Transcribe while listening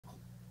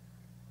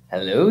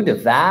Hello,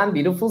 divine,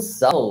 beautiful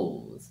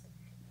souls.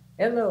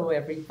 Hello,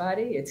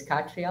 everybody. It's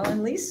Catrielle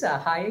and Lisa.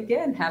 Hi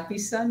again. Happy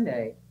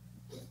Sunday.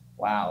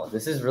 Wow,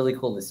 this is really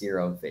cool to see your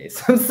own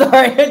face. I'm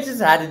sorry, I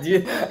just had to do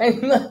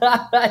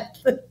that.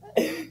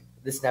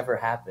 This never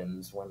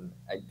happens when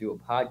I do a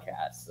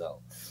podcast,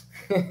 so.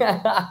 That's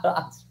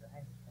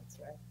right. That's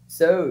right.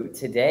 So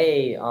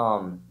today,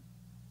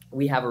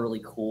 we have a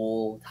really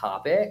cool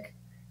topic.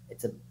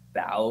 It's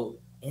about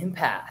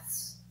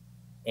empaths.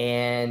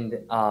 And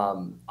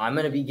I'm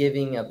going to be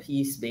giving a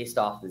piece based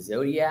off the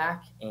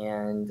zodiac,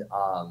 and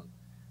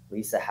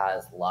Lisa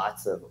has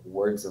lots of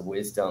words of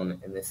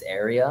wisdom in this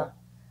area.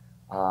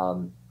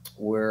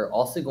 We're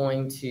also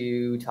going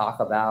to talk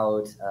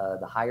about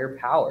the higher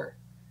power.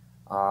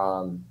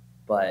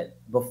 But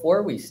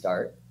before we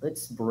start,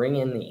 let's bring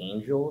in the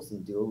angels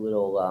and do a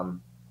little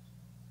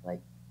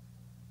like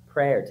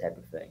prayer type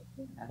of thing.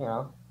 You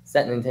know,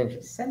 set an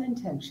intention. Set an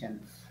intention.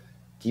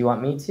 Do you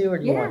want me to, or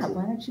do you want to?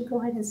 Why don't you go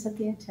ahead and set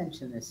the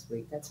intention this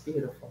week? That's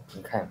beautiful.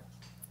 Okay.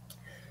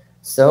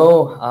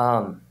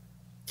 So,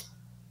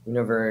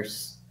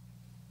 universe,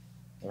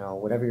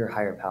 whatever your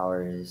higher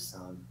power is,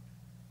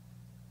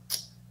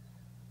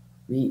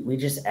 we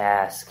just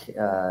ask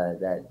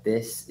that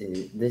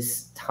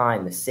this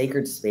time, the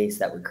sacred space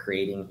that we're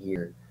creating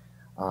here,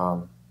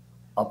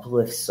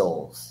 uplifts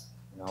souls.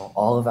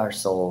 All of our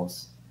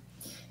souls,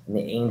 and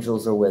the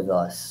angels are with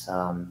us.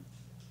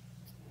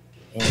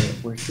 And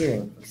we're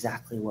hearing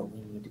exactly what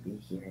we need to be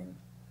hearing,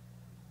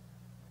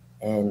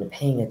 and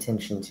paying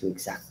attention to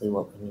exactly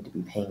what we need to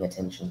be paying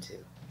attention to.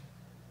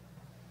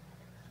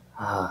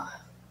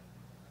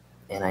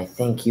 And I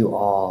thank you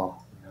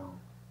all.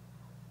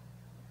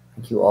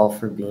 Thank you all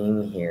for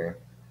being here.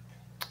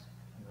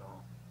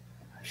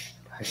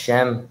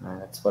 Hashem,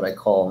 that's what I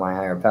call my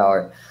higher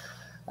power.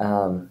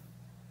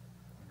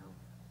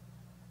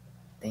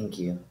 Thank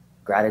you.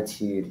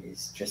 Gratitude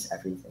is just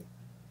everything.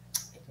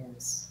 It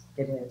is.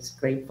 It is.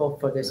 Grateful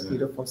for this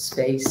beautiful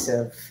space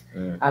of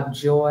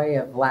joy,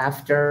 of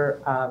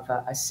laughter, of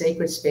a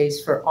sacred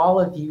space for all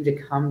of you to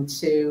come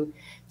to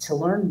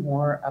learn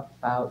more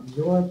about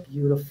your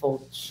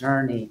beautiful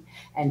journey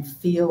and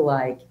feel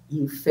like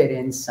you fit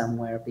in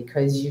somewhere,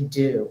 because you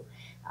do.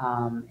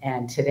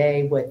 And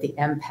today with the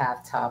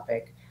empath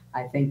topic,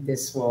 I think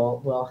this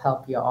will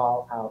help you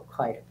all out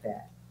quite a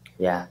bit.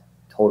 Yeah,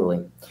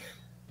 totally.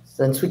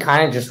 Since we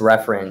kind of just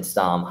referenced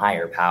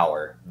higher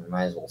power, we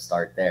might as well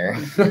start there.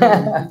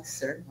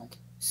 Certainly.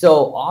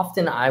 So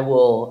often I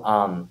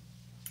will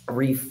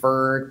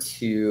refer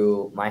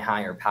to my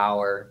higher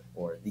power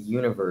or the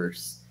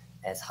universe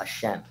as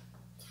Hashem.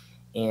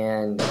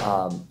 And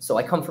so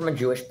I come from a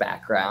Jewish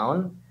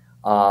background.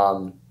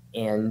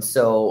 And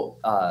so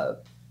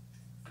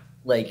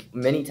like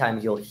many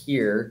times you'll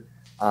hear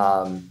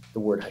the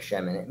word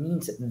Hashem, and it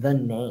means the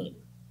name.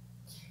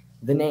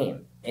 The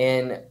name.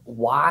 And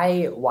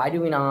why do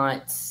we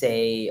not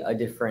say a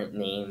different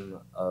name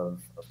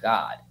of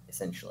God,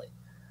 essentially?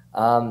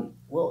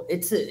 Well,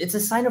 it's a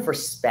sign of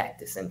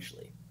respect,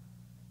 essentially,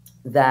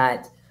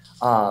 that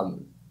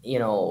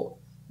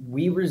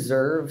we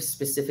reserve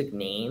specific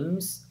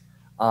names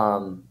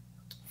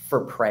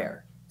for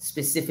prayer,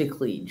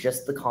 specifically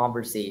just the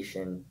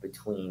conversation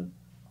between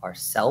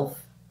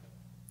ourself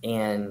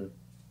and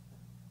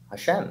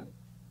Hashem.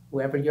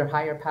 Whoever your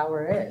higher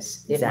power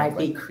is. Exactly. It might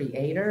be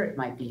Creator, it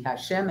might be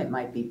Hashem, it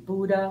might be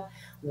Buddha,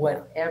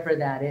 whatever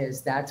that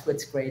is. That's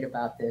what's great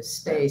about this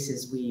space,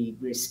 is we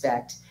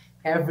respect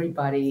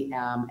everybody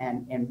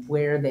and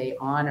where they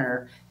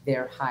honor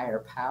their higher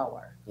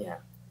power. Yeah.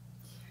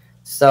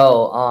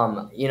 So,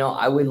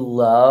 I would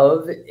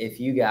love if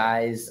you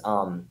guys,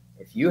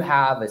 if you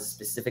have a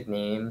specific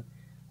name,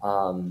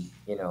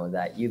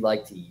 that you'd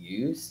like to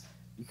use,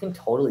 you can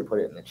totally put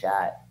it in the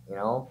chat.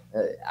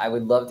 I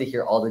would love to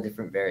hear all the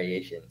different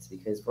variations,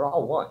 because we're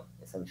all one,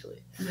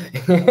 essentially.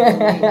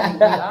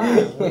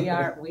 we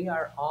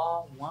are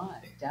all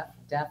one,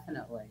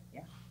 definitely.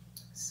 Yeah.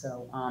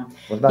 So,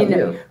 what about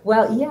you?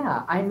 Well,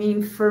 yeah. I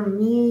mean, for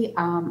me,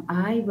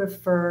 I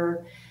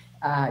refer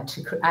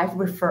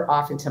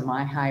often to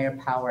my higher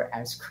power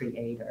as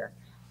Creator.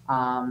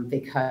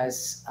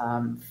 Because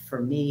for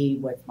me,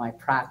 with my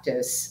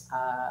practice,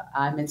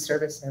 I'm in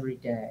service every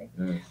day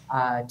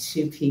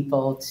to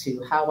people,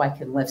 to how I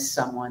can lift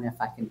someone.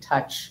 If I can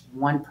touch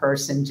one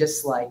person,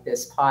 just like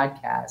this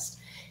podcast,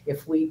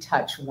 if we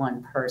touch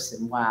one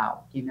person,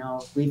 wow,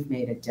 we've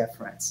made a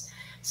difference.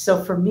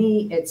 So for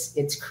me,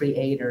 it's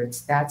Creator.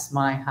 That's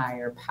my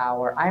higher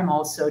power. I'm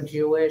also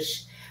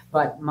Jewish,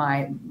 but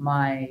my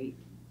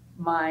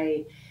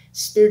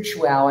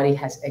spirituality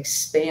has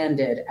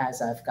expanded as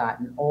I've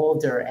gotten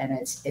older, and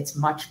it's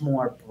much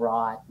more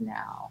broad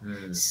now.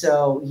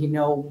 So,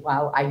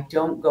 while I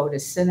don't go to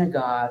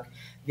synagogue,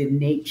 the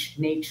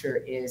nature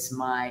is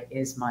my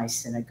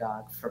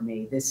synagogue for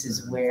me. This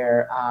is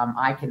where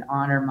I can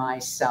honor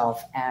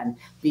myself and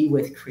be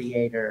with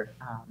Creator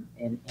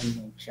in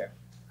nature.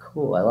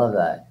 Cool, I love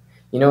that.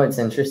 It's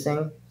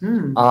interesting.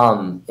 In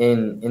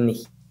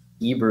the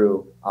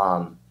Hebrew,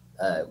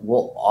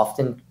 we'll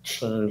often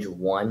change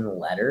one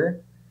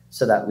letter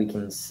so that we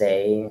can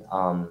say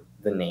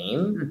the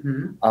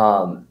name,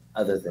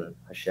 other than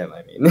Hashem,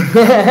 I mean.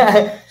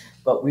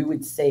 But we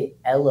would say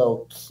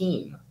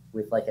Elohim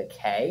with like a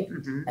K,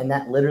 and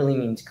that literally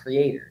means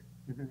creator.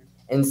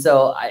 And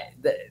so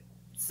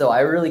I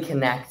really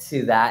connect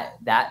to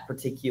that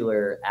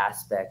particular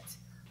aspect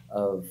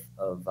of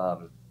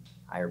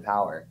higher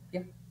power.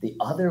 Yeah. The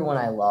other one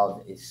I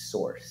love is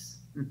source,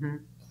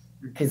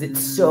 because it's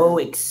so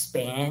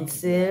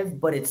expansive,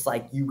 but it's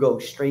like you go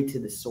straight to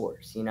the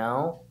source, you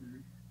know?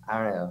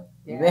 I don't know.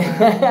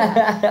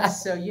 Yeah.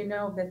 So, you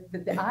know,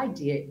 the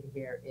idea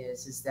here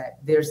is that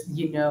there's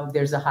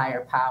a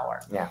higher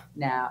power. Yeah.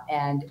 Now,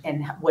 and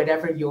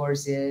whatever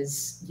yours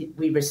is,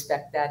 we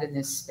respect that in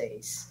this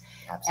space.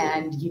 Absolutely.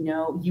 And, you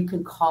know, you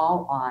can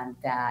call on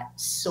that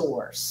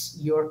source,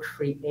 your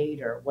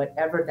creator,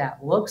 whatever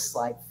that looks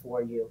like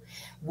for you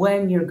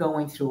when you're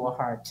going through a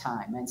hard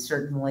time. And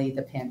certainly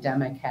the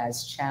pandemic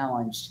has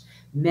challenged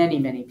many,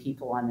 many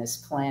people on this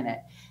planet.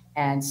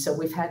 And so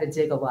we've had to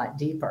dig a lot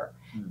deeper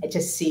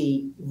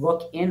to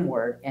look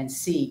inward and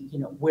see, you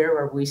know, where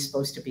are we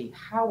supposed to be?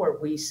 How are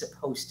we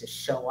supposed to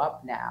show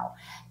up now?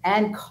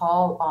 And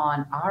call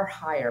on our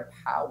higher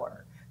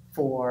power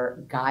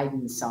for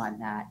guidance on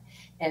that.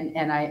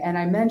 And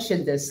I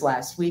mentioned this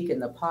last week in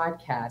the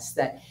podcast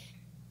that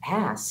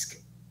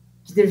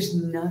there's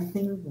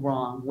nothing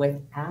wrong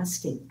with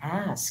asking.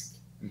 Ask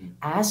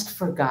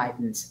for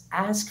guidance,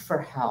 ask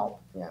for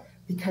help. Yeah.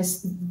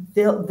 Because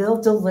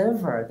they'll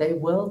deliver. They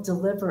will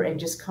deliver, and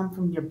just come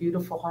from your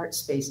beautiful heart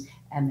space,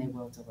 and they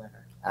will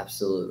deliver.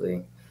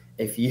 Absolutely.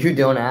 If you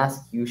don't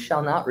ask, you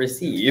shall not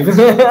receive.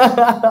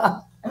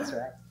 That's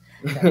right.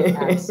 That's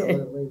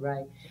absolutely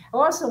right. I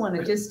also want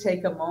to just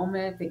take a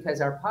moment,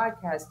 because our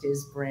podcast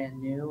is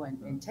brand new,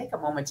 and take a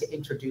moment to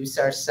introduce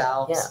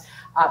ourselves.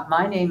 Yeah.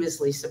 My name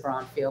is Lisa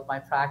Braunfield. My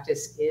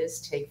practice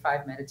is Take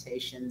 5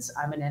 Meditations.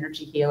 I'm an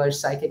energy healer,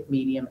 psychic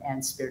medium,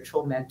 and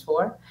spiritual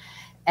mentor.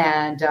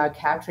 And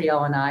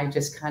Catriel and I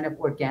just kind of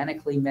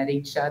organically met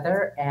each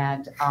other.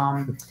 And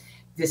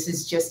this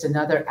is just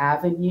another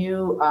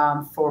avenue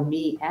for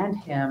me and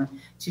him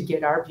to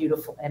get our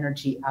beautiful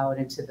energy out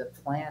into the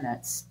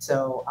planets.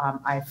 So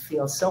I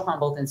feel so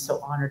humbled and so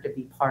honored to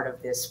be part of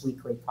this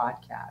weekly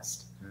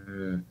podcast.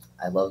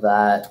 I love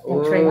that.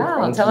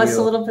 Catriel, tell us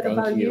a little bit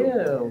about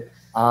you.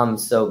 I'm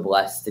so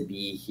blessed to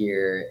be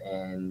here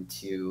and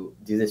to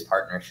do this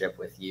partnership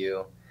with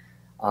you.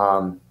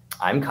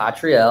 I'm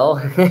Catriel.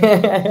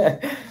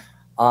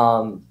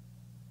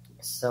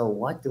 So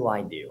what do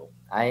I do?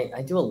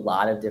 I do a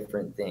lot of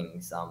different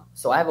things.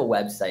 So I have a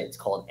website. It's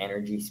called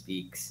Energy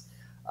Speaks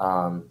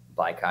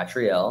by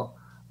Catriel.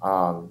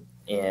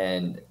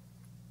 And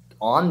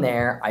on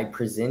there, I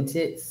present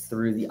it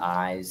through the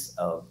eyes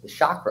of the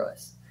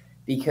chakras,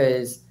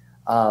 because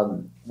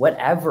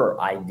whatever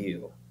I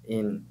do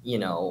in, you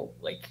know,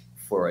 like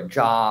for a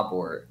job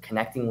or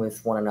connecting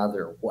with one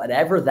another,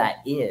 whatever that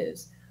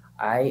is,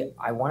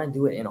 I want to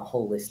do it in a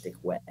holistic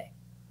way,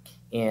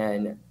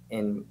 and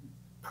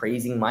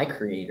praising my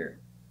creator,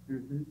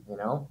 you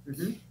know?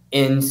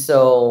 And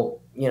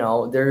so, you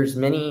know, there's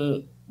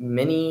many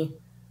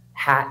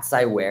hats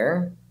I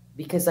wear,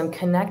 because I'm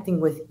connecting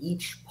with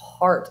each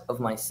part of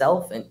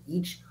myself and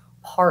each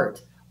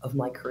part of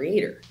my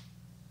creator.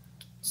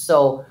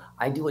 So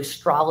I do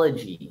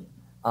astrology.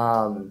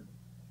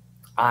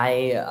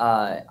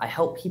 I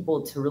help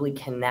people to really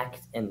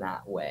connect in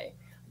that way.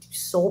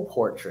 Soul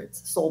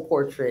portraits. Soul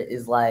portrait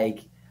is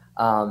like,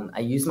 I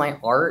use my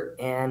art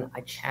and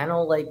I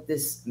channel like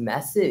this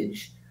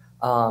message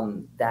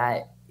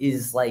that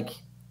is like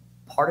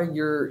part of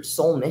your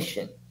soul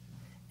mission.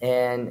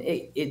 And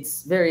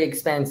it's very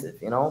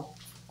expensive, you know.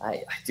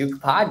 I do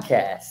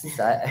podcasts,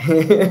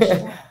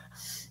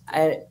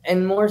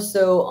 and more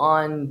so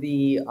on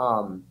the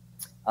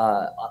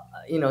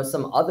you know,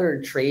 some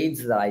other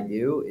trades that I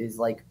do is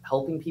like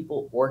helping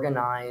people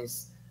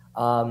organize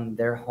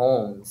their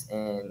homes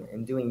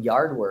and doing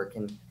yard work.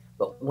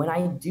 But when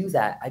I do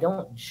that, I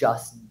don't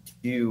just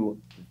do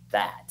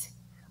that.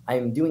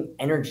 I'm doing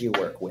energy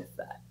work with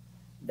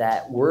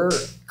that we're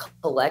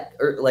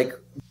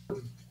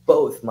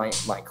both my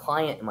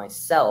client and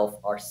myself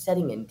are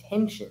setting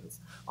intentions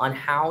on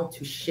how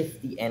to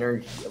shift the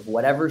energy of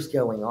whatever's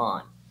going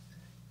on,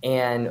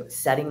 and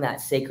setting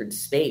that sacred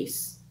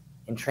space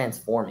and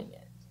transforming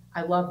it.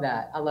 I love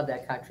that. I love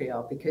that,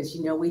 Catriel, because,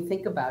 you know, we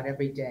think about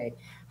every day,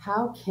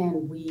 how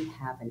can we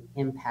have an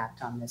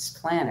impact on this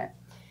planet?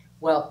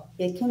 Well,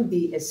 it can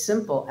be as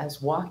simple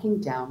as walking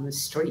down the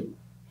street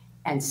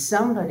and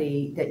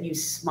somebody that you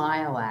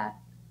smile at,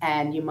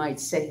 and you might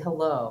say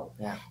hello,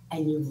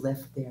 and you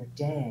lift their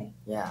day.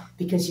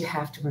 Because you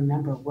have to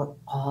remember, we're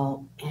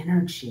all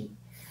energy,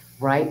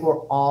 right?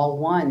 We're all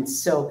one.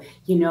 So,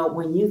 you know,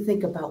 when you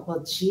think about,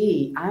 well,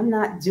 gee, I'm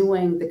not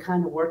doing the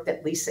kind of work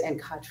that Lisa and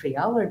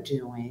Catriel are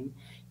doing,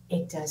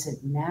 it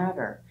doesn't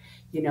matter.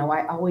 You know,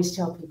 I always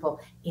tell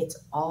people, it's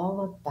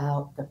all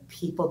about the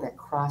people that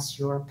cross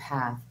your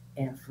path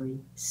every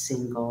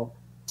single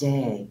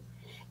day.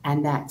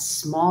 And that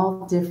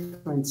small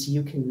difference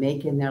you can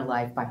make in their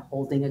life by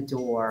holding a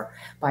door,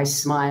 by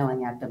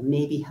smiling at them,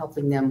 maybe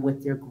helping them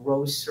with their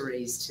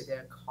groceries to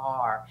their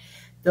car.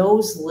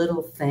 Those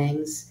little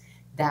things,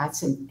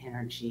 that's an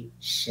energy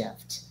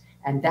shift.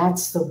 And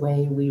that's the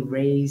way we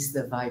raise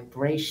the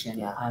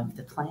vibration of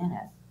the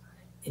planet.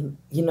 And,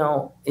 you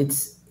know,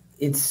 it's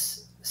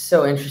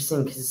so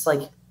interesting because it's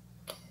like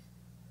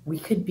we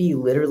could be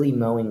literally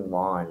mowing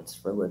lawns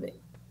for a living,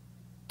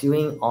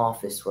 doing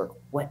office work,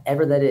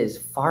 whatever that is,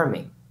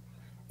 farming,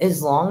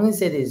 as long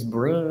as it is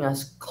bringing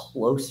us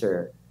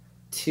closer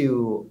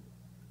to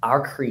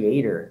our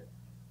creator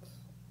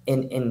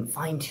and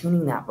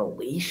fine-tuning that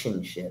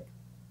relationship,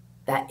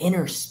 that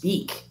inner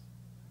speak,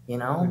 you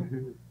know,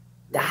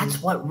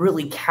 that's what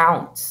really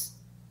counts.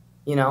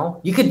 You know,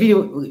 you could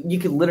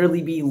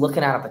literally be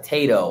looking at a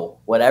potato,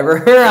 whatever.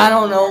 I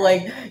don't know,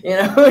 like, you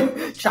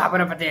know,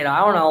 chopping a potato. I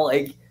don't know,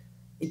 like,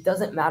 it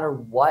doesn't matter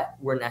what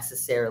we're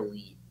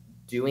necessarily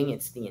doing.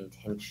 It's the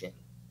intention,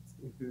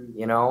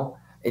 you know,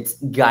 it's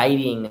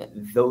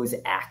guiding those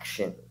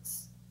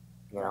actions,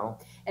 you know.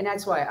 And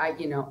that's why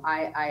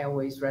I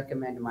always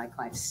recommend to my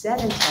clients,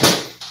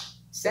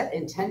 set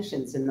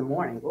intentions in the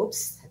morning.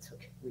 Whoops, that's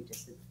okay.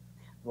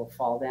 We'll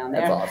fall down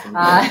there. That's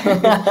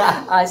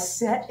awesome.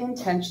 Set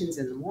intentions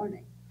in the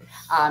morning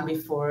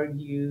before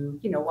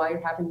while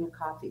you're having your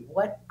coffee.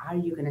 What are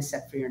you going to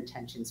set for your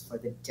intentions for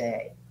the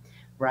day,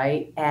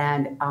 right?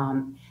 And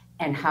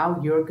how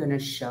you're going to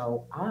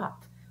show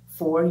up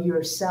for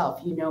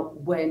yourself. You know,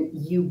 when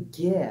you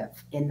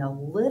give in the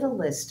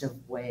littlest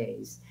of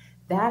ways,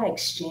 that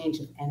exchange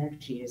of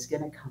energy is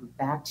going to come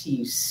back to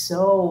you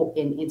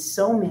in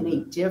so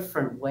many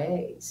different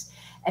ways.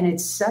 And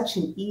it's such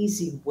an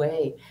easy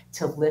way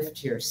to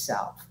lift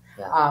yourself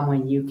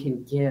when you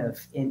can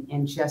give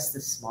in just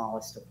the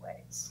smallest of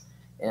ways.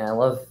 And I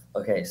love,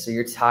 okay, so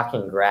you're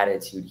talking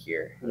gratitude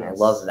here. And I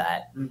love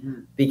that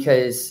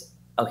because,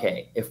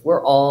 okay, if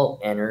we're all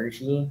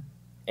energy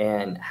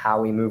and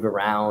how we move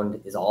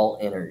around is all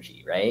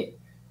energy, right?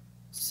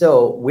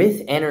 So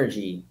with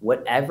energy,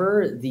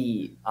 whatever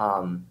the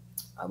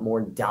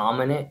more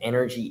dominant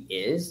energy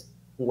is,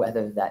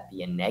 whether that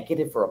be a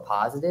negative or a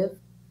positive,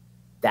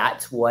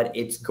 that's what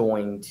it's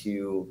going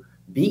to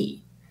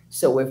be.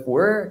 So if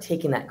we're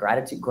taking that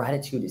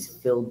gratitude is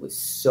filled with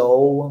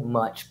so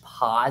much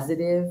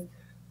positive,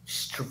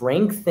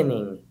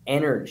 strengthening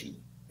energy.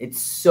 It's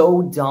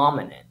so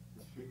dominant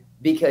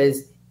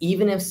because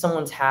even if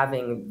someone's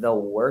having the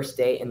worst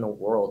day in the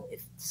world,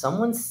 if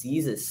someone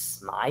sees a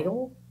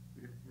smile,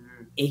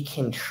 it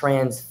can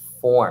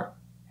transform.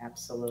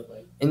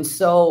 Absolutely. And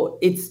so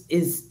it's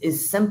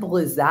as simple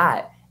as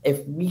that.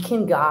 If we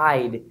can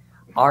guide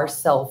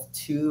ourselves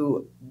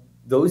to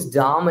those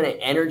dominant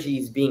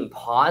energies being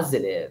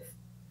positive,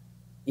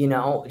 you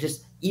know,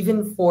 just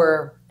even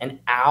for an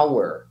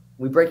hour,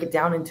 we break it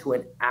down into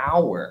an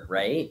hour,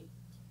 right?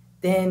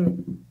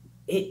 Then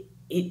it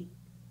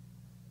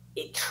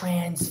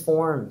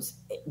transforms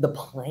the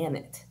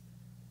planet.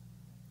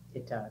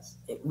 It does.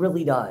 It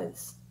really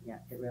does. Yeah,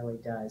 it really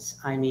does.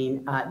 I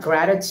mean,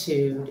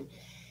 gratitude,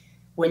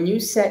 when you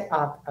set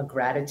up a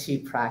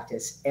gratitude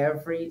practice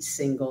every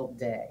single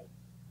day,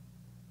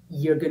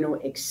 you're going to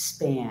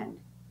expand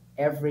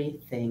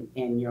everything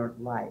in your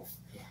life.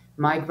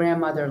 My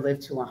grandmother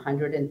lived to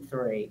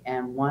 103,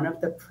 and one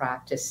of the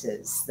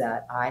practices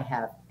that I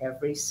have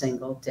every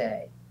single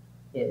day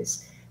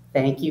is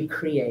thank you,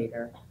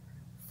 Creator,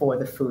 for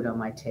the food on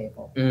my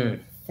table.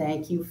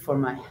 Thank you for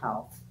my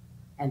health,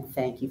 and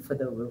thank you for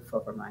the roof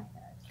over my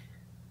head.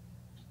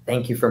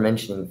 Thank you for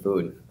mentioning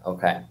food.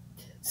 Okay.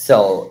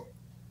 So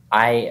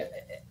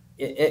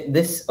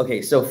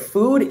so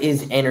food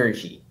is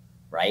energy,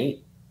 right?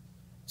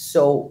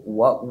 So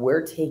what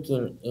we're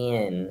taking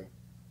in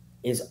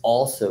is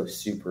also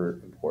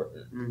super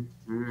important.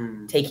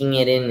 Taking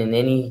it in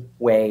any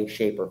way,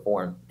 shape, or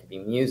form. It could be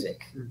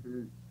music,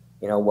 you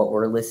know, what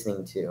we're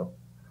listening to.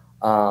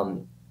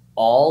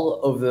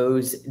 All of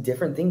those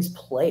different things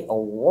play a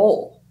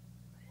role.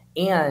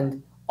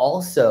 And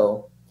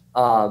also,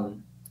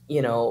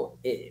 you know,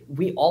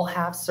 we all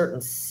have certain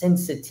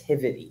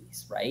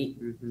sensitivities, right?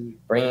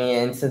 Bringing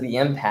it into the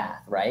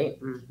empath, right?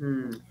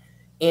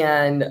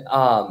 And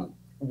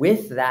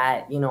with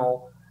that, you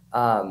know,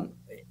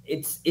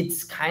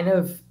 it's kind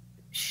of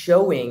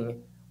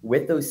showing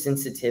with those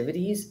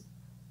sensitivities,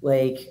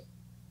 like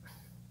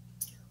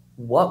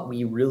what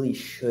we really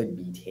should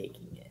be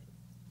taking in.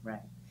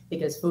 Right.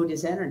 Because food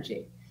is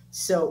energy.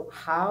 So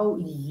how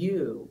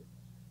you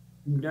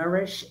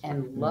nourish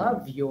and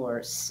love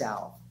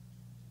yourself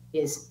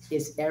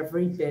is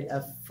every bit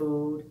of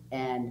food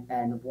and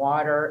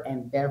water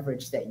and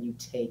beverage that you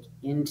take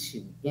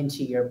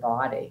into your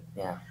body.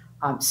 Yeah.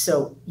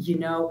 So, you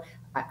know,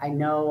 I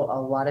know a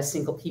lot of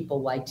single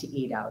people like to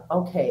eat out.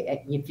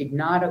 Okay, if you're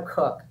not a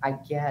cook, I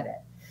get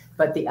it.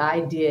 But the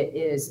idea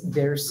is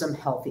there's some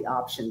healthy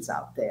options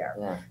out there.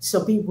 Yeah.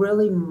 So be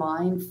really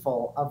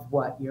mindful of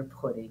what you're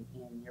putting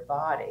in your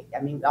body.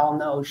 I mean, we all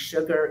know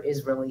sugar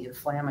is really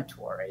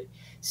inflammatory.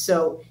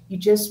 So you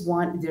just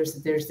want,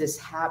 there's this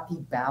happy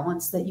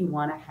balance that you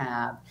want to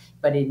have,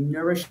 but in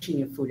nourishing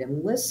your food,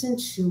 and listen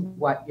to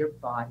what your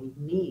body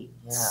needs.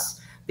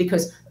 Yeah.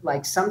 Because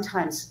like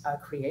sometimes a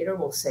creator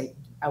will say,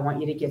 I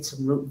want you to get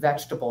some root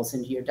vegetables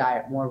into your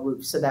diet, more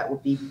roots. So that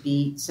would be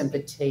beets and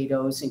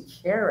potatoes and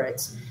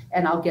carrots.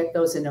 And I'll get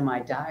those into my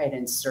diet.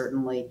 And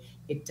certainly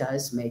it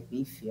does make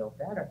me feel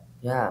better.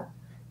 Yeah.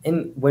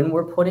 And when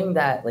we're putting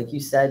that, like you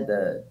said,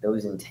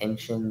 those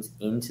intentions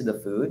into the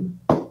food,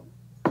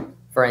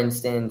 for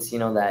instance, you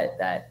know,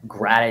 that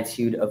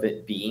gratitude of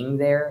it being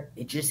there,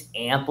 it just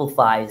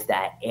amplifies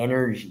that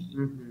energy.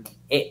 Mm-hmm.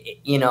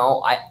 You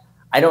know,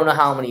 I don't know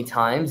how many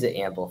times it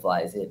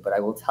amplifies it, but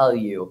I will tell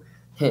you,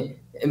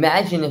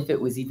 imagine if it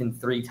was even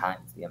 3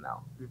 times the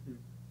amount. Mm-hmm.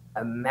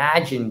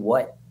 Imagine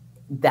what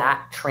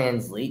that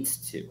translates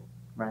to.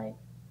 Right.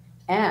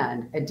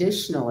 And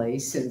additionally,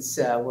 since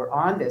we're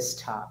on this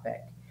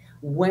topic,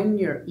 when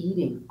you're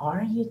eating,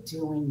 are you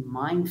doing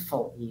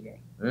mindful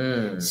eating?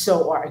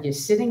 So are you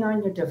sitting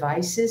on your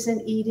devices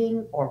and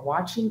eating or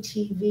watching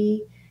TV?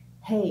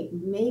 Hey,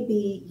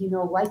 maybe, you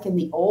know, like in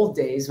the old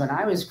days when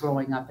I was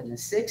growing up in the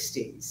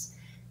 60s,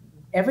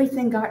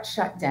 everything got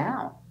shut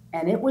down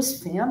and it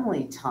was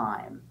family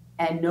time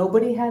and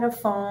nobody had a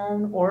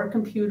phone or a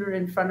computer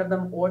in front of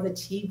them or the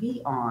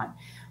TV on.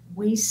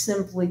 We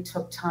simply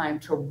took time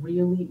to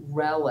really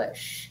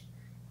relish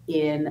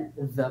in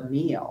the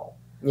meal.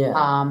 Yeah.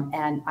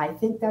 And I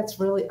think that's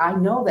really, I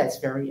know that's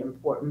very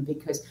important,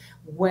 because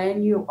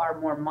when you are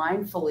more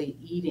mindfully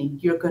eating,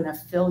 you're going to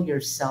fill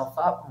yourself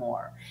up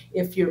more.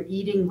 If you're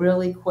eating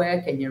really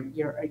quick and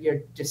you're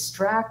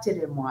distracted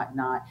and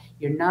whatnot,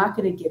 you're not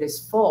going to get as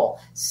full.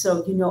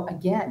 So, you know,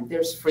 again,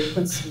 there's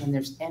frequency and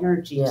there's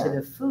energy to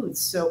the food.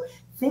 So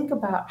think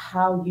about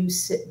how you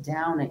sit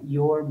down at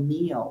your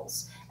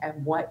meals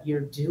and what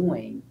you're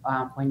doing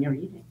when you're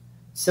eating.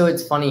 So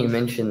it's funny you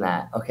mentioned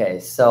that.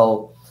 Okay,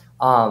 so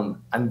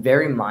I'm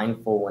very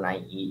mindful when I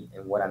eat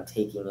and what I'm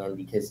taking in,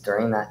 because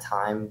during that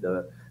time,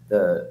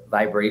 the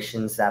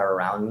vibrations that are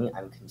around me,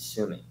 I'm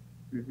consuming.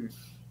 Mm-hmm.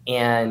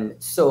 And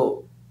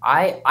so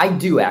I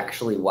do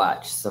actually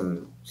watch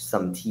some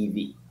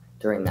TV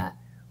during that.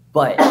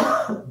 But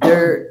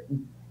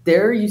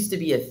there used to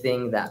be a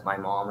thing that my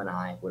mom and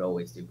I would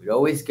always do. We'd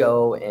always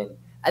go, and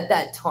at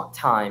that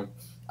time,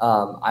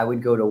 I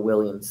would go to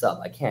Williams Sub.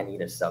 I can't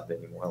eat a sub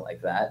anymore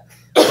like that.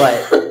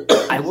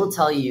 But I will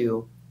tell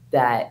you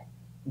that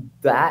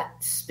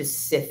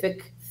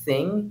specific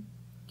thing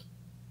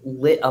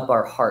lit up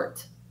our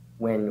heart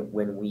when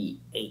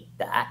we ate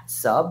that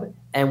sub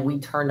and we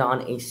turned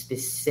on a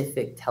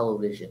specific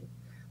television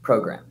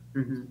program.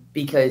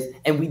 Mm-hmm.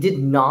 And we did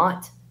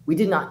not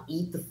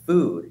eat the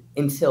food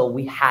until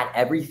we had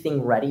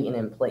everything ready and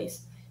in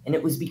place. And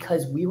it was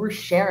because we were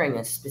sharing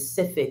a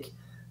specific,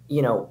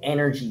 you know,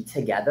 energy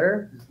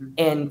together, mm-hmm.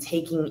 and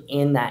taking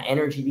in that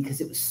energy because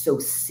it was so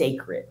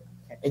sacred.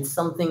 It's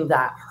something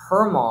that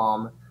her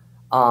mom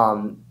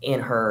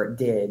and her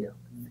did,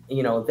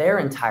 you know, their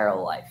entire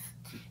life.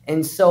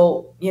 And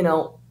so, you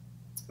know,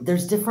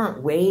 there's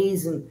different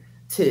ways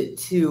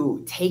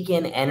to take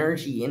in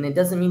energy, and it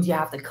doesn't mean you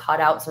have to cut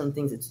out certain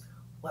things. It's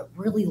what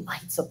really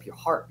lights up your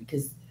heart,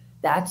 because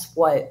that's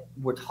what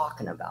we're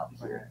talking about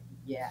here.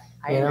 Yeah,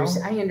 I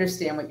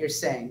understand what you're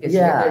saying. Because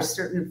there's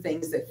certain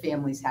things that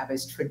families have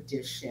as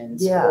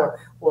traditions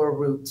or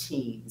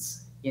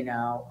routines. You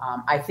know,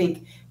 I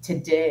think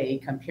today,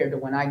 compared to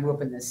when I grew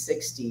up in the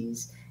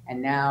 60s,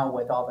 and now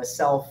with all the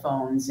cell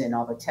phones and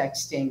all the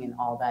texting and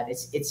all that,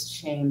 it's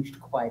changed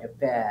quite a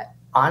bit.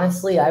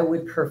 Honestly, I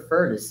would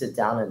prefer to sit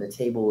down at the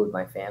table with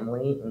my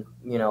family and,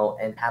 you know,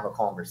 and have a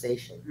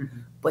conversation. Mm-hmm.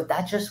 But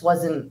that just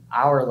wasn't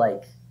our,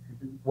 like,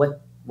 mm-hmm.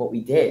 what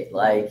we did,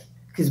 like,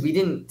 because we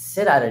didn't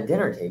sit at a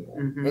dinner table.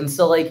 Mm-hmm. And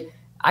so, like,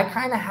 I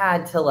kind of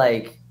had to,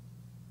 like,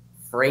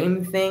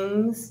 frame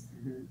things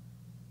mm-hmm.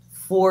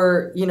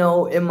 for, you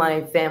know, in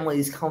my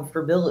family's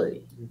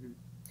comfortability. Mm-hmm.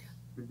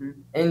 Mm-hmm.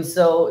 And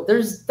so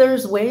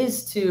there's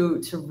ways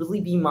to really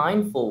be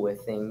mindful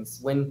with things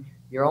when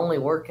you're only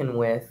working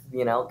with,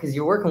 you know, because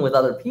you're working with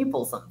other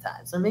people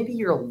sometimes, or maybe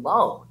you're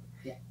alone.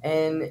 Yeah.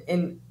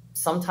 And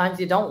sometimes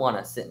you don't want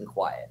to sit in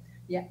quiet.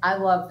 Yeah, I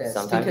love this.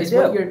 Sometimes because you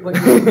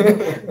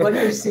do. what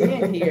you're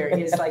seeing here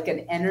is like an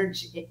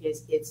energy.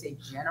 It's a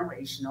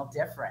generational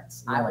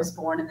difference. Yeah. I was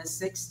born in the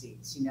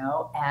 60s, you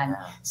know, and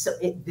so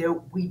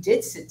we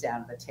did sit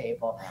down at the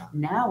table. Yeah.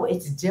 Now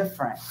it's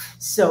different.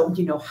 So,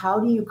 you know, how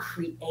do you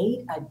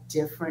create a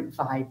different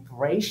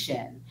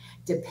vibration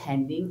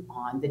depending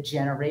on the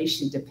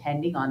generation,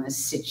 depending on the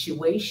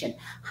situation?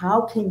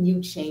 How can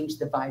you change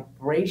the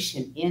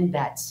vibration in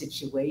that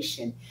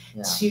situation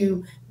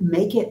to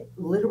make it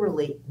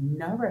literally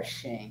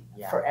nourishing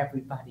for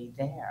everybody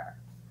there?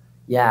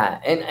 Yeah,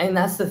 and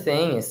that's the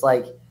thing. It's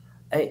like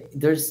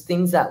there's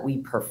things that we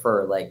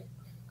prefer. Like,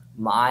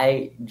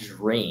 my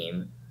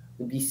dream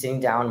would be sitting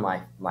down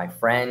with my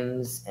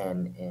friends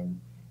and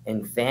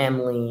and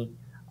family,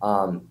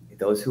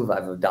 those who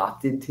I've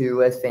adopted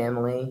to as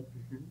family,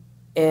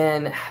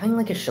 and having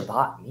like a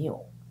Shabbat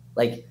meal.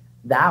 Like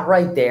that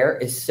right there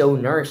is so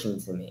nourishing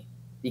to me,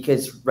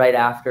 because right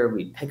after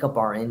we pick up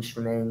our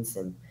instruments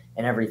and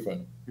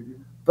everything.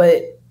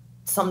 But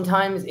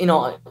sometimes,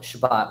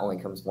 Shabbat only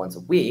comes once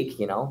a week,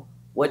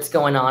 what's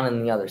going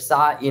on the other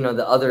side,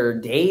 the other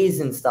days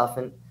and stuff.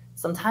 And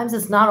sometimes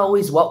it's not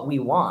always what we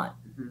want,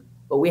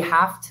 but we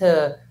have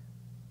to,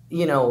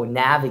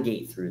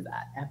 navigate through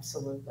that.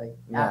 Absolutely.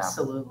 Yeah.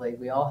 Absolutely.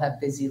 We all have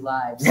busy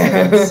lives.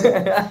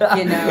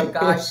 So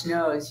gosh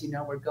knows,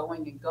 we're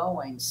going and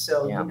going.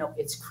 So,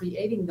 it's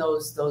creating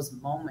those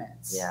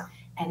moments. Yeah.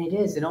 And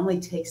it only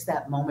takes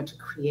that moment to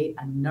create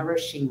a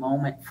nourishing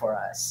moment for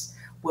us,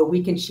 where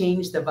we can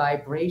change the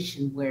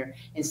vibration, where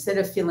instead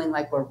of feeling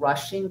like we're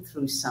rushing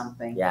through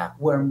something,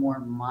 we're more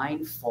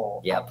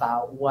mindful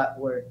about what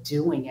we're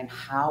doing and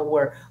how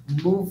we're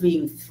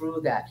moving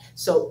through that.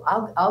 So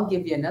I'll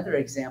give you another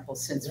example,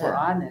 since we're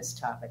on this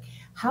topic.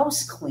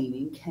 House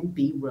cleaning can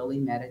be really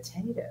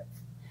meditative.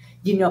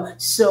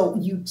 So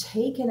you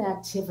take an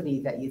activity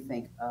that you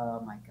think,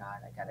 oh my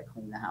God, I got to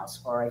clean the house,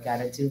 or I got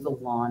to do the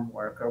lawn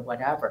work, or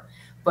whatever.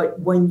 But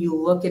when you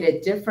look at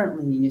it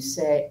differently and you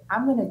say,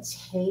 I'm going to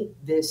take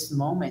this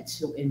moment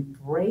to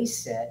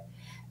embrace it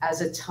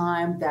as a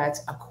time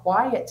that's a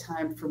quiet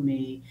time for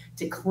me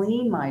to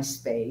clean my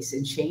space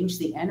and change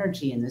the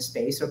energy in the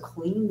space, or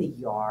clean the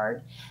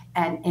yard,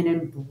 and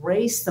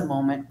embrace the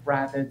moment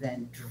rather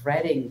than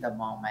dreading the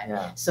moment.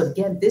 Yeah. So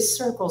again, this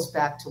circles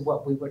back to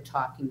what we were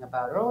talking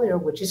about earlier,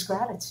 which is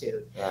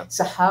gratitude. Yeah.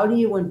 So how do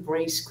you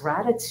embrace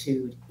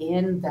gratitude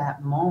in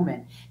that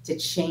moment to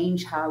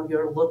change how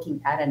you're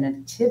looking at an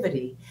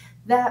activity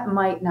that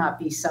might not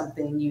be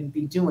something you'd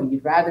be doing?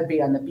 You'd rather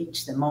be on the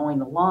beach than mowing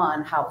the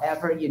lawn.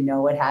 However,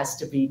 it has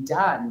to be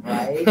done,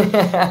 right?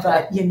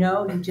 But, you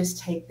just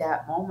take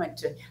that moment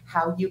to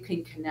how you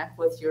can connect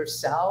with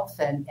yourself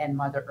and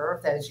Mother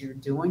Earth as you're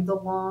doing the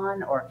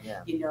lawn, or,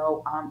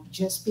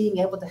 just being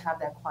able to have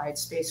that quiet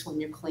space when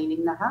you're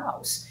cleaning the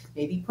house,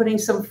 maybe putting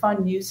some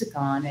fun music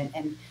on,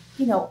 and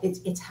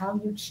it's how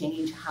you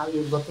change how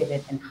you look at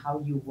it and how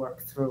you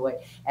work through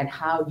it, and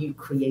how you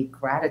create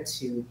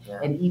gratitude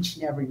in each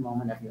and every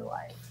moment of your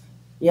life.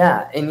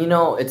 Yeah. And,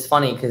 it's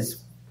funny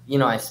because,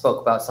 I spoke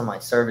about some of my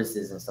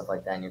services and stuff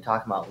like that, and you're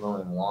talking about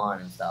mowing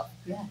lawn and stuff.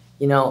 Yeah.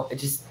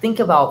 Just think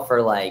about for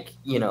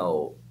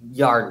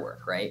yard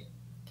work, right?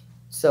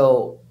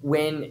 So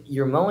when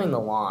you're mowing the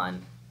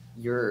lawn,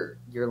 you're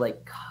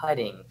like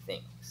cutting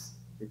things.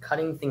 You're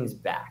cutting things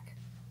back.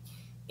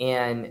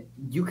 And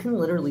you can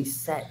literally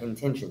set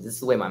intentions. This is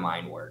the way my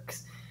mind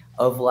works,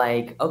 of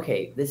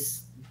okay,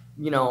 this,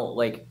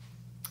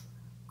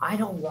 I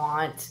don't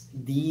want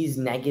these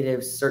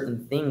negative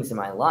certain things in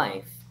my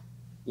life,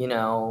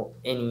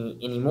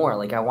 anymore.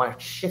 I want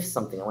to shift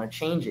something. I want to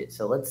change it.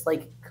 So let's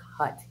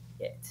cut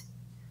it.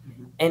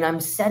 And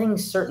I'm setting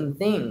certain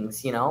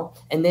things,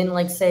 and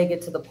then say I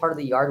get to the part of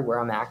the yard where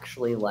I'm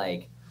actually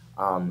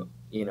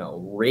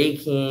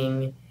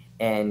raking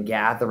and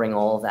gathering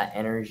all of that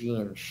energy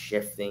and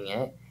shifting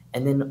it.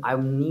 And then I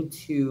need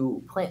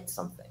to plant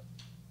something.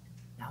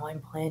 Now I'm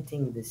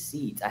planting the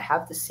seeds. I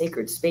have the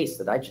sacred space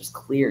that I just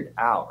cleared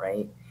out,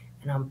 right?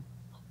 And I'm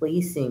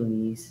placing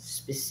these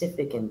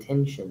specific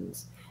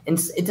intentions. And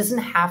it doesn't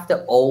have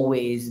to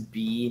always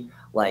be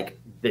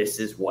this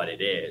is what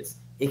it is.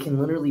 It can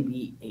literally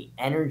be an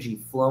energy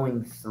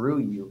flowing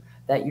through you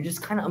that you're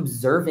just kind of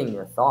observing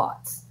your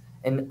thoughts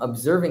and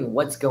observing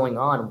what's going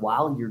on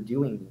while you're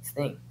doing these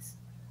things.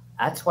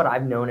 That's what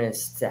I've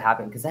noticed to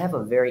happen, because I have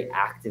a very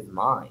active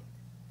mind.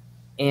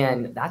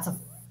 And that's a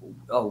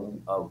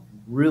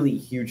really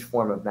huge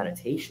form of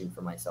meditation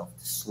for myself,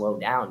 to slow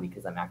down,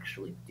 because I'm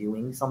actually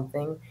doing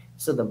something.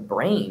 So the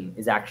brain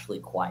is actually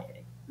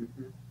quieting.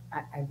 Mm-hmm.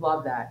 I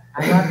love that.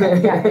 I love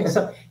that. Yeah.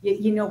 So,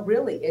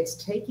 really, it's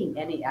taking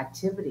any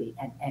activity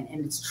and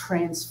it's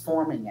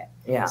transforming it.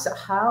 Yeah. So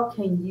how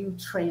can you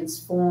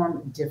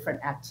transform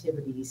different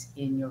activities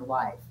in your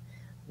life?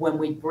 When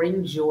we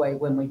bring joy,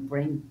 when we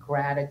bring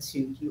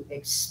gratitude, you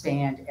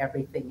expand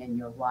everything in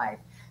your life.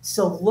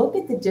 So look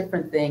at the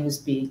different things,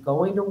 be it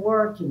going to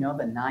work, the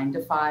 9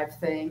 to 5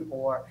 thing,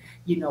 or,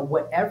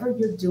 whatever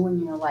you're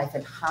doing in your life,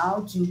 and how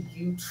do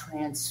you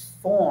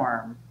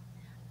transform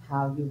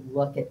how you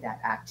look at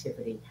that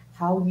activity,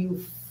 how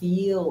you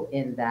feel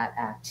in that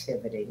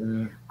activity.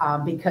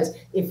 Because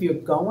if you're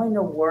going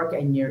to work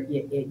and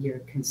you're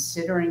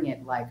considering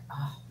it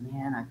oh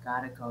man, I've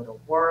got to go to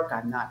work,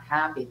 I'm not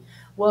happy.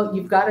 Well,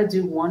 you've got to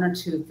do one or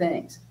two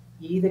things.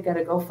 You either got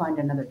to go find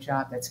another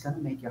job that's going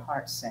to make your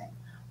heart sing,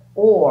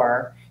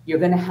 or you're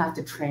going to have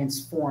to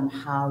transform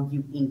how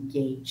you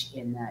engage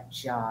in that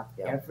job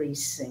every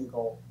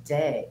single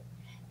day.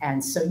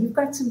 And so you've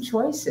got some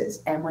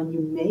choices. And when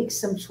you make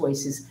some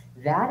choices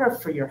that are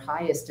for your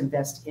highest and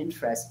best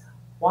interest,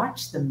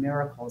 watch the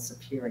miracles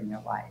appear in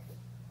your life.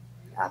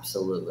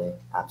 Absolutely.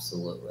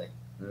 Absolutely.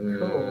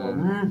 Cool.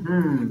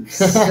 Mm-hmm.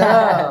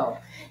 So,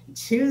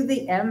 to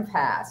the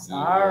empaths.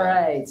 All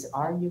right.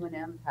 Are you an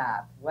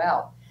empath?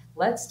 Well,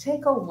 let's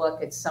take a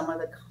look at some of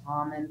the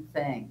common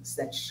things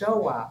that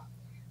show up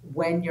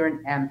when you're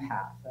an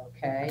empath,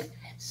 okay?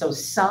 So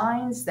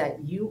signs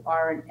that you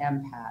are an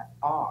empath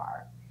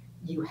are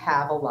you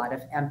have a lot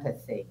of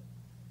empathy.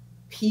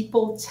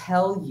 People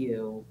tell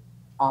you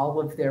all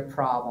of their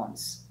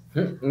problems.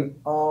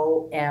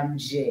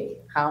 OMG.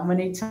 How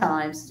many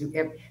times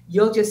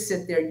you'll just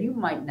sit there, you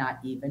might not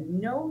even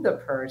know the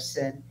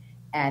person,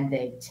 and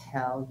they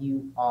tell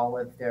you all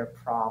of their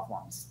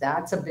problems.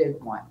 That's a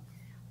big one.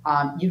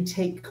 You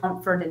take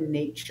comfort in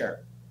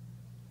nature.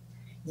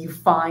 You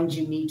find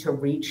you need to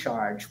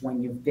recharge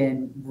when you've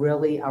been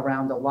really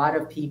around a lot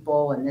of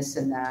people and this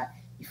and that.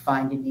 You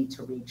find you need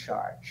to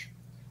recharge.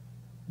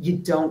 You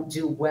don't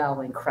do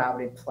well in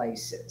crowded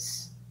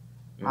places.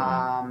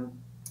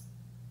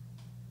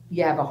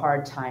 You have a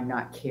hard time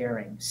not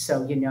caring.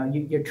 So,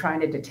 you're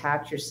trying to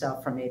detach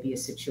yourself from maybe a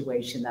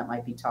situation that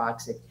might be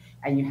toxic,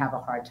 and you have a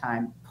hard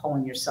time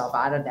pulling yourself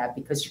out of that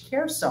because you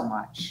care so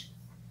much.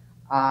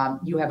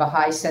 You have a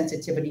high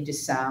sensitivity to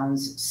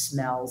sounds,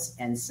 smells,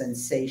 and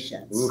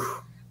sensations.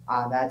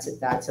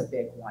 That's a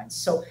big one.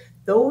 So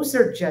those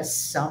are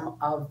just some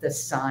of the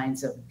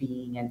signs of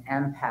being an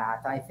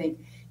empath. I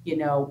think,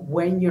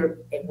 when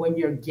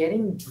you're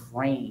getting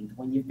drained,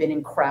 when you've been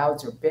in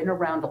crowds or been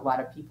around a lot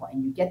of people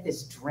and you get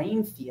this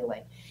drained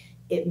feeling,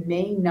 it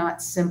may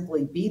not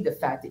simply be the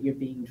fact that you're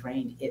being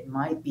drained. It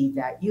might be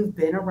that you've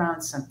been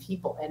around some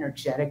people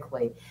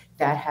energetically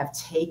that have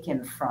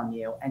taken from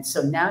you. And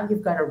so now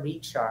you've got to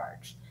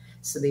recharge.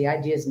 So the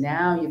idea is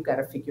now you've got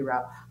to figure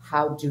out,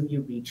 how do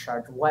you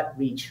recharge? What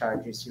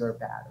recharges your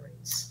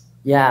batteries?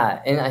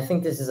 Yeah. And I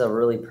think this is a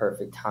really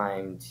perfect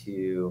time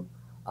to,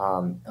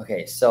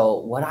 okay. So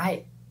what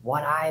I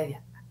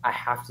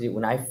have to do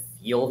when I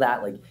feel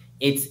that, like,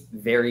 it's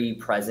very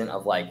present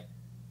of like,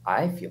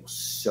 I feel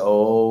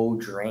so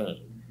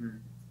drained.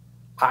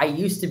 I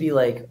used to be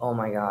like, oh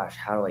my gosh,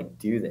 how do I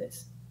do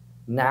this?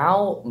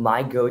 Now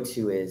my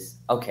go-to is,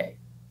 okay,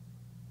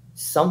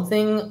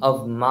 something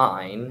of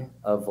mine,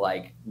 of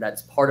like,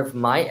 that's part of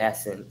my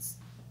essence,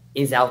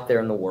 is out there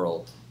in the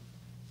world.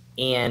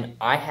 And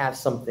I have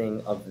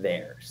something of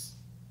theirs.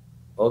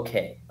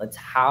 Okay,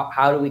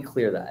 how do we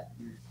clear that?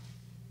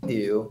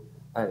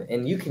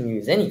 And you can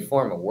use any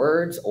form of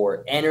words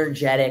or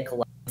energetic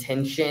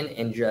tension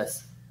and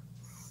just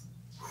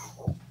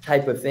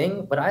type of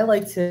thing, but I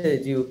like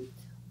to do,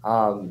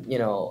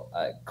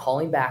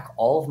 calling back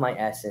all of my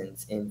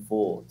essence in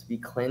full, to be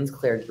cleansed,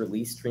 cleared,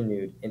 released,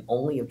 renewed, and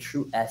only of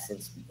true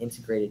essence be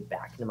integrated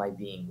back into my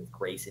being with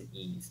grace and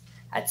ease,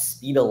 at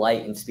speed of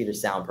light and speed of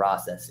sound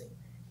processing,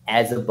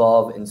 as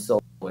above and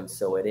so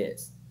it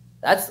is.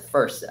 That's the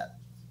first step.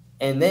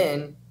 And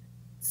then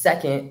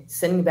second,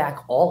 sending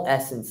back all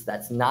essence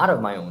that's not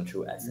of my own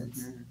true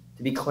essence,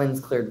 to be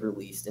cleansed, cleared,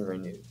 released, and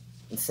renewed,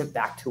 and sent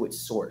back to its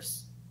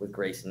source with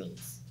grace and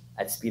ease,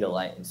 at speed of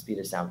light and speed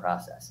of sound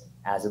processing,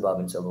 as above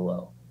and so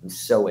below, and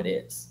so it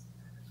is.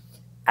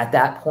 At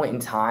that point in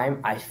time,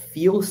 I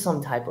feel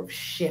some type of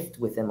shift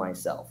within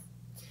myself.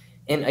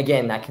 And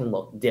again, that can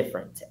look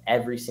different to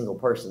every single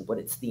person, but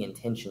it's the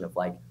intention of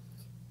like,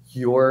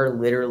 you're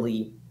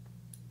literally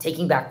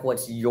taking back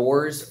what's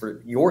yours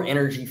for your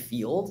energy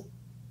field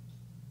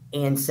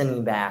and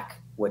sending back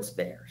what's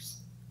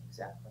theirs.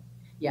 Exactly.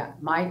 Yeah,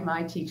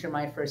 my teacher,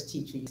 my first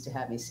teacher, used to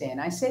have me say, and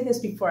I say this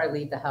before I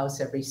leave the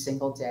house every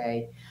single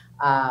day,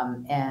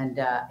 and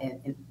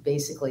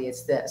basically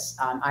it's this.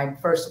 I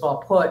first of all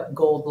put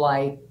gold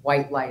light,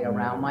 white light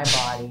around my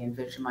body,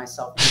 envision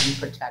myself being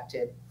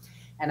protected.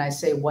 And I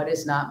say, what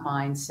is not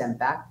mine, send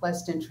back,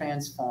 blessed, and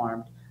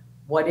transformed.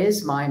 What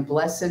is mine,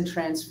 bless and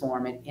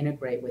transform and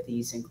integrate with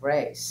ease and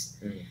grace.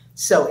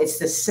 So it's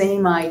the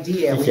same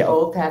idea. We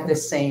both have the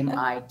same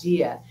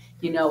idea.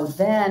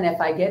 Then if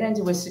I get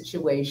into a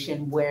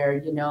situation where,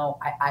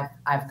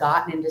 I've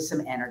gotten into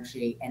some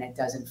energy and it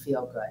doesn't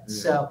feel good.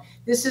 So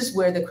this is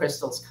where the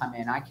crystals come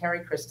in. I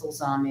carry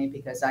crystals on me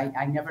because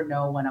I never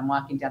know when I'm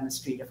walking down the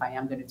street if I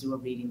am going to do a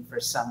reading for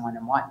someone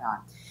and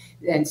whatnot.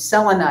 And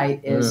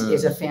selenite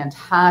is a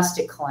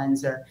fantastic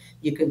cleanser.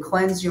 You can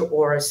cleanse your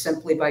aura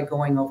simply by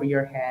going over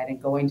your head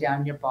and going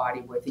down your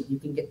body with it. You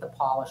can get the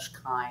polished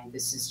kind.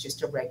 This is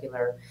just a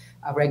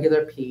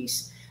regular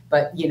piece.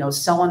 But,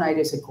 selenite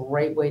is a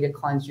great way to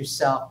cleanse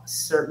yourself.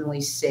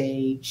 Certainly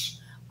sage,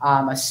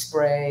 a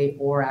spray,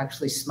 or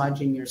actually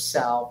smudging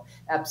yourself,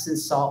 Epsom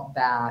salt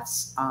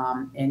baths,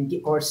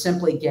 or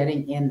simply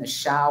getting in the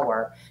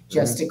shower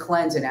just to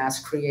cleanse, and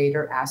ask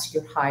Creator, ask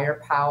your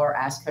higher power,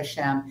 ask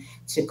Hashem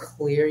to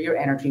clear your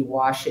energy,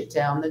 wash it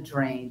down the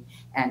drain,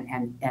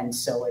 and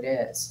so it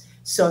is.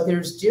 So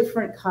there's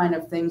different kind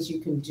of things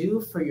you can do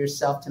for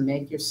yourself to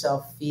make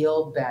yourself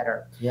feel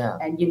better. Yeah.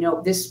 And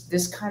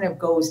this kind of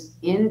goes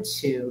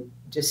into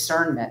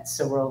discernment.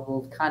 So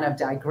we'll kind of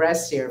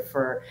digress here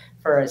for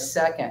a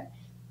second.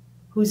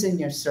 Who's in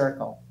your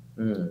circle?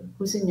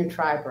 Who's in your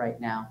tribe right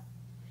now?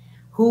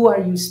 Who are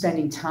you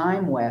spending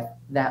time with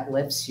that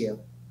lifts you?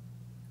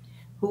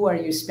 Who are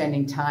you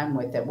spending time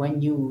with that when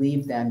you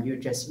leave them,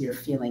 you're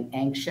feeling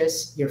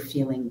anxious, you're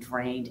feeling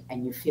drained,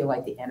 and you feel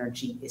like the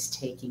energy is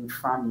taking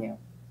from you?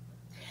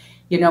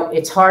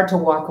 It's hard to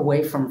walk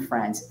away from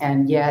friends.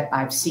 And yet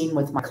I've seen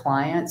with my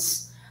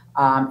clients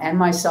and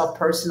myself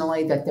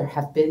personally that there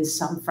have been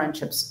some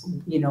friendships,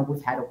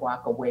 we've had to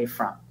walk away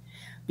from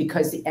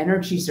because the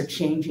energies are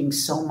changing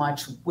so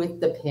much with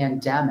the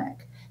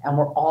pandemic. And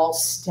we're all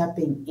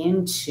stepping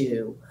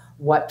into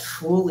what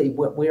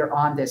we're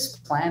on this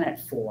planet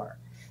for,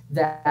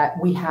 that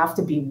we have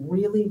to be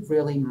really,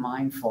 really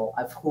mindful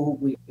of who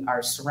we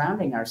are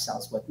surrounding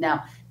ourselves with.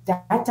 Now,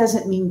 that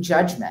doesn't mean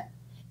judgment.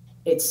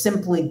 It's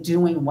simply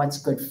doing what's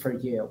good for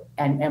you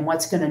and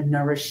what's going to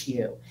nourish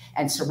you,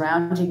 and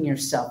surrounding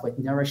yourself with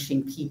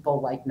nourishing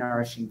people like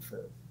nourishing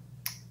food.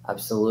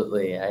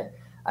 Absolutely.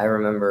 I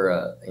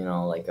remember,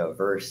 like a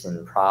verse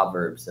in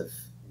Proverbs of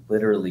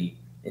literally,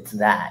 it's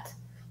that,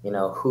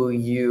 who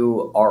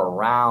you are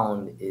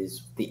around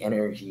is the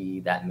energy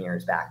that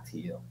mirrors back to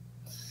you,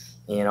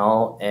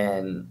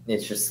 and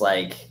it's just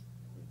like,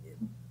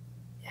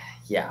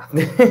 yeah.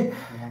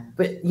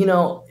 But,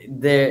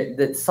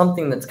 that's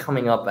something that's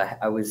coming up.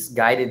 I was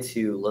guided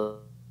to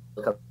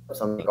look up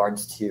something in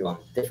regards to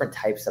different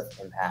types of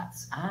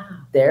empaths.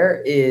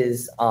 There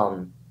is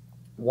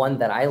one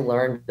that I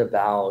learned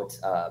about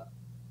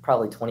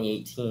probably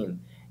 2018,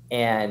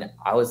 and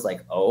I was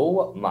like,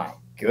 oh my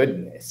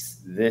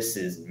goodness, this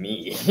is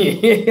me.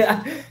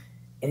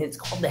 And it's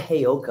called the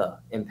Heyoka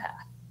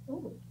empath.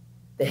 Ooh.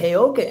 The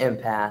Heyoka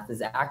empath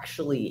is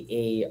actually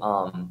a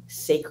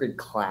sacred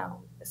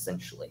clown,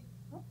 essentially.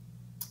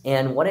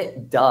 And what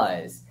it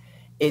does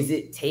is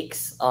it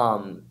takes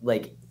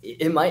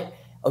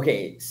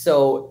okay,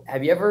 so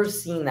have you ever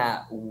seen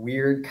that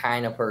weird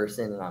kind of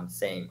person, and I'm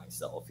saying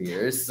myself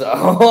here,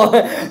 so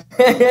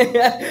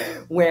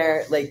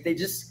where like they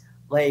just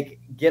like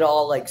get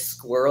all like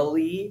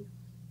squirrely,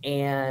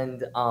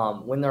 and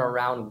when they're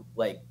around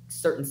like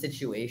certain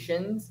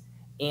situations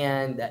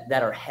and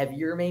that are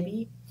heavier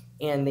maybe,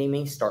 and they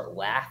may start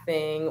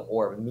laughing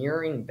or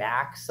mirroring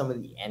back some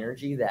of the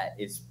energy that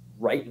is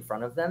right in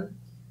front of them.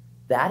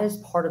 That is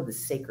part of the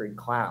sacred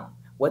clown.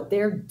 What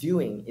they're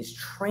doing is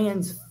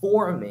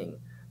transforming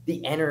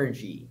the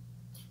energy.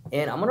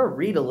 And I'm going to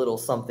read a little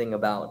something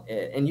about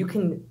it. And you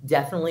can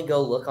definitely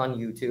go look on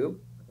YouTube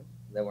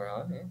that we're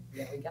on.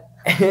 Yeah, we got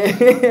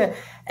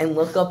and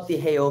look up the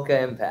Heyoka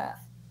empath.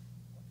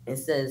 It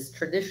says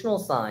traditional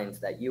signs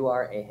that you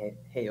are a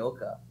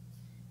Heyoka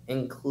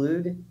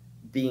include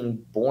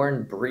being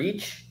born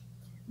breech,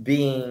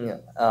 being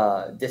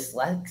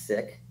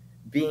dyslexic,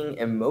 being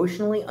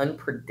emotionally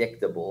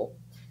unpredictable,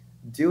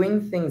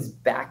 doing things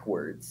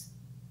backwards,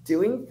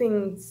 doing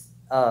things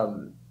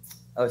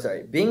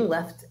being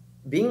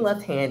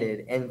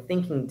left-handed, and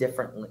thinking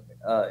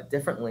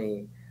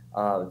differently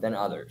than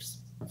others.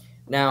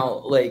 Now,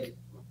 like,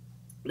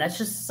 that's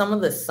just some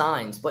of the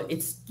signs, but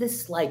it's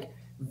this like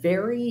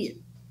very,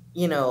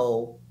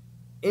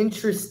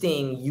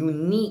 interesting,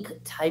 unique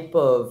type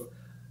of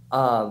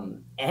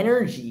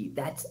energy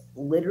that's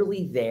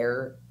literally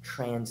there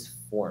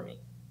transforming.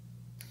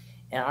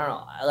 And I don't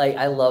know,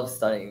 I love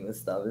studying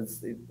this stuff. I'm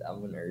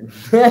a nerd.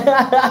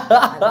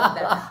 I love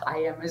that. I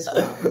am as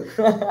well.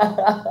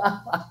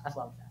 I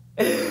love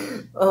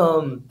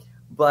that.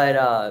 But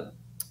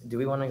do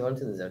we want to go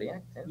into the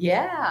zodiac?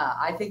 Yeah,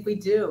 I think we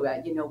do.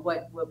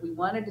 What we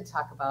wanted to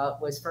talk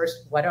about was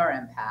first, what are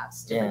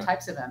empaths, different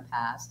types of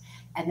empaths,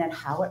 and then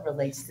how it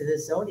relates to the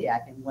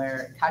zodiac, and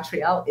where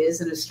Catriel is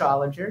an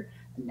astrologer,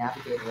 a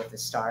navigator with the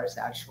stars,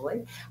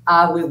 actually.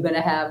 We're going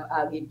to have,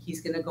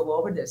 he's going to go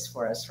over this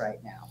for us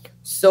right now.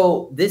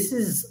 So this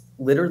is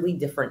literally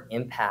different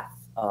empath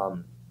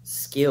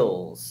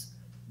skills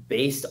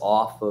based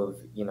off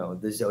of,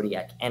 the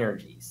zodiac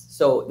energies.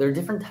 So there are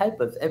different type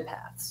of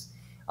empaths.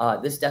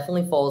 This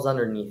definitely falls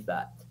underneath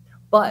that.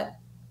 But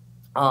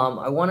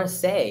I want to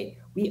say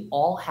we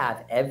all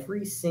have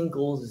every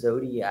single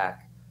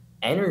zodiac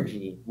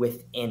energy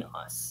within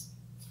us.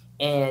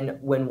 And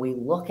when we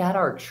look at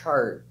our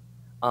chart,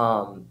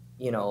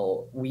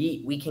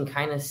 we can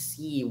kind of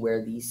see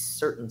where these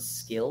certain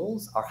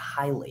skills are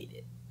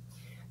highlighted.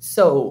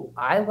 So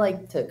I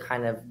like to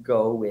kind of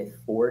go with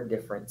 4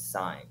 different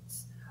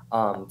signs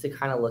to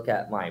kind of look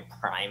at my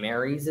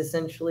primaries,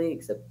 essentially,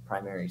 except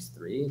primaries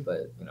 3,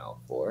 but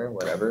 4,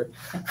 whatever.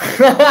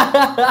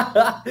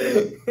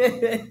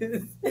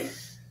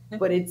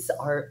 But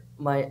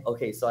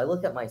so I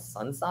look at my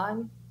sun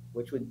sign,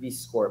 which would be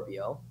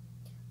Scorpio,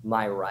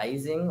 my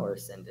rising or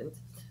ascendant,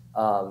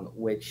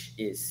 which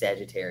is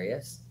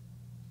Sagittarius,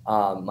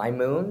 my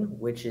moon,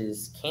 which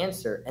is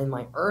Cancer, and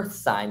my earth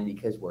sign,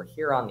 because we're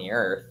here on the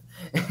earth,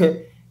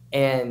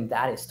 and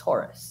that is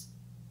Taurus.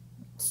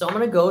 So I'm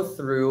going to go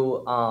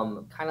through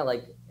kind of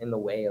like in the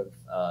way of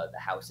the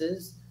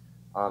houses,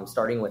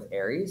 starting with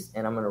Aries,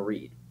 and I'm going to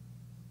read.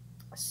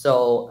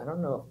 So I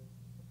don't know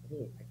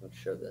if I can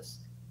show this.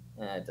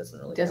 It doesn't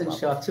really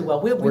show up too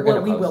well. We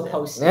will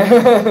post it.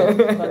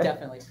 We'll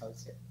definitely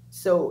post it.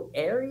 So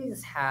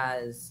Aries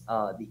has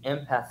the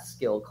empath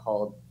skill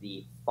called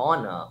the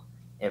fauna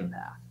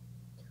empath,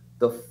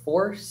 the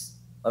force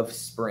of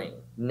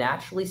spring,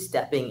 naturally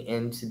stepping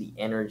into the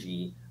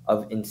energy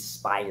of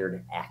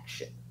inspired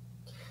action.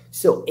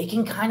 So it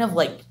can kind of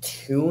like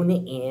tune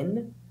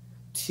in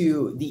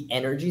to the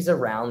energies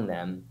around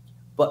them,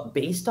 but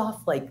based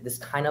off like this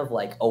kind of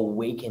like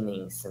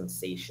awakening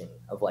sensation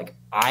of like,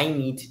 I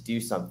need to do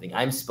something.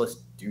 I'm supposed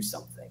to do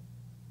something.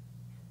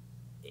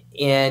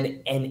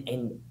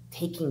 And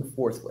taking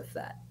forth with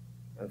that.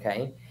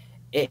 Okay.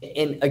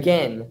 And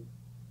again,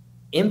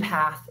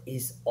 empath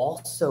is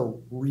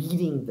also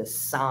reading the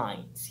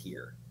signs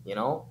here, you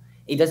know?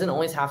 It doesn't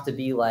always have to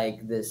be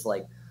like this,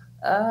 like,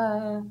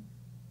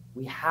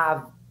 we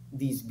have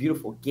these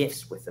beautiful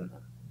gifts within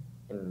them.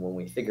 And when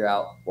we figure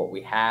out what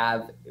we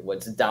have,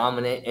 what's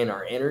dominant in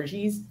our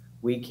energies,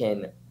 we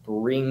can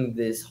bring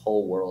this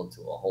whole world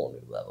to a whole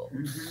new level.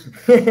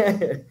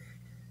 Mm-hmm.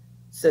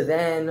 So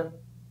then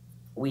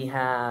we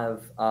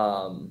have,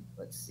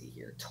 let's see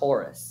here,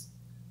 Taurus.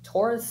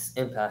 Taurus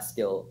empath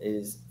skill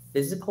is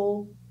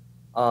physical,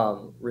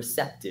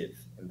 receptive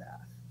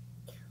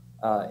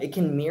empath. It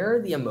can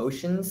mirror the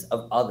emotions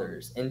of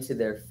others into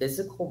their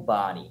physical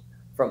body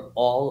from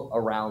all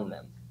around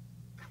them.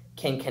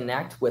 Can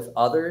connect with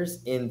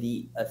others in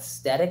the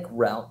aesthetic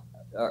realm,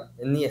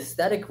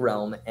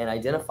 and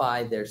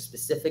identify their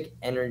specific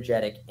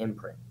energetic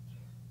imprint.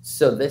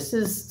 So this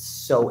is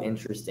so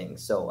interesting.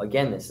 So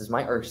again, this is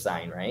my earth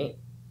sign, right?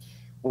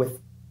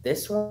 With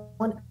this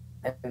one,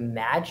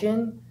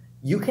 imagine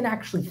you can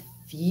actually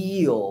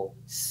feel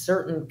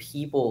certain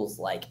people's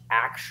like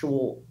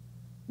actual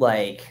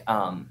like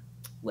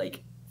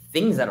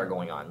things that are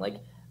going on.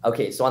 Like,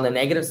 okay, so on the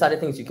negative side of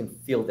things, you can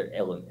feel their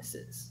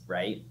illnesses,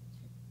 right?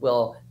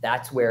 Well,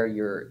 that's where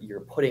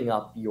you're putting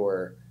up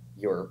your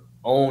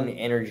own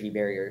energy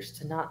barriers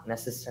to not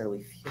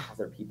necessarily feel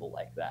other people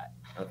like that,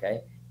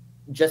 okay?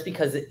 Just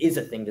because it is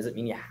a thing doesn't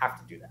mean you have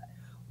to do that.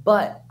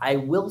 But I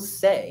will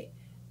say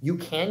you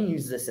can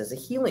use this as a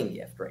healing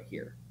gift right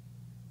here.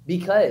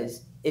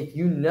 Because if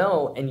you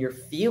know and you're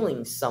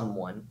feeling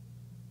someone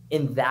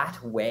in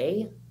that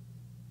way,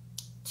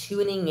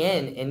 tuning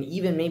in and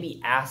even maybe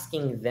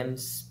asking them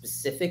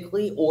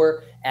specifically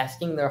or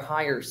asking their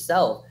higher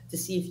self to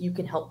see if you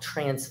can help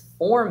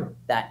transform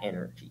that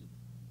energy,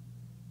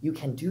 you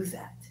can do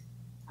that.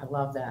 I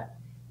love that.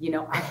 You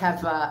know, I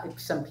have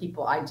some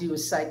people, I do a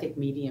psychic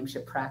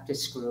mediumship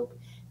practice group,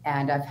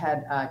 and I've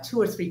had 2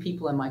 or 3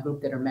 people in my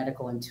group that are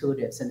medical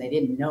intuitives, and they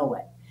didn't know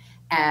it.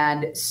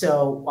 And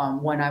so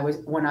when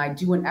I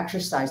do an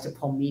exercise to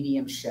pull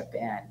mediumship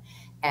in,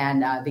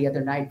 and the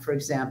other night, for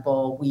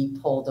example, we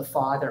pulled a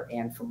father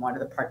in from one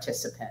of the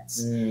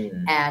participants.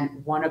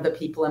 And one of the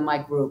people in my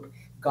group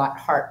got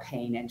heart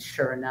pain. And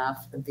sure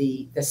enough,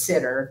 the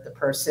sitter, the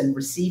person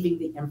receiving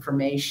the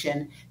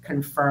information,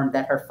 confirmed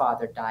that her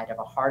father died of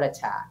a heart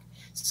attack.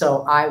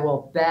 So I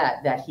will bet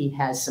that he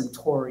has some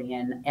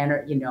Taurian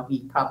energy. You know,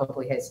 he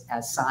probably has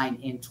a sign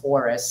in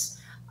Taurus,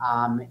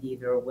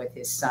 either with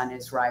his sun,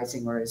 his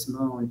rising, or his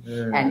moon,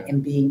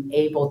 and being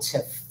able to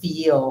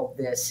feel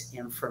this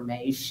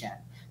information.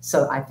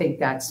 So I think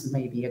that's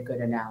maybe a good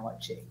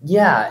analogy.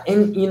 Yeah.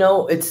 And, you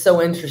know, it's so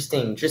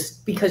interesting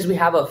just because we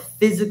have a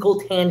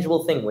physical,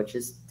 tangible thing, which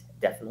is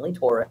definitely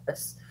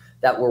Taurus,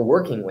 that we're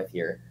working with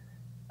here.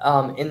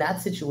 In that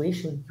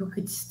situation, you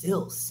could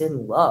still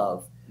send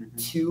love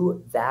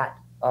to that,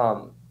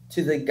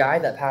 to the guy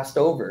that passed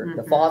over,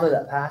 the father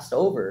that passed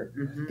over,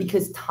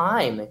 because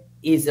time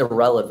is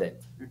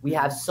irrelevant. We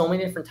have so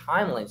many different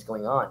timelines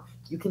going on.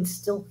 You can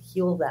still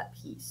heal that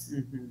piece.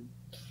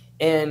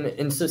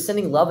 And so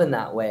sending love in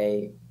that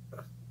way,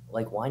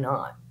 like, why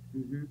not?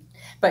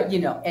 But, you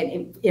know,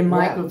 and in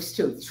my groups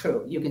too, it's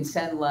true. You can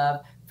send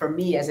love. For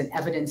me, as an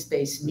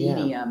evidence-based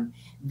medium,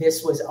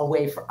 this was a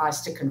way for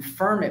us to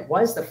confirm it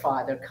was the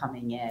father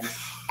coming in,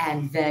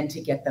 and then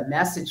to get the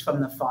message from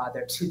the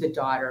father to the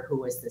daughter who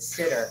was the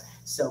sitter.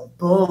 So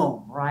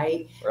boom,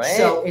 right?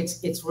 So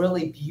it's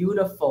really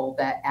beautiful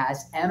that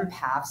as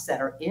empaths that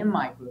are in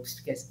my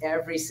groups, because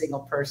every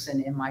single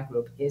person in my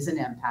group is an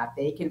empath,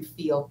 they can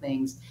feel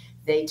things.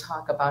 They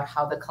talk about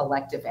how the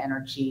collective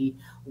energy,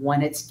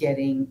 when it's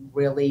getting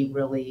really,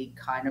 really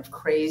kind of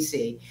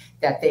crazy,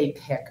 that they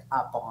pick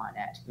up on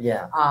it.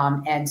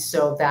 And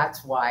so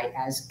that's why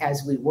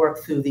as we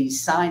work through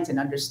these signs and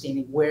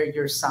understanding where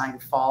your sign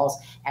falls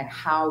and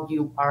how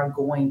you are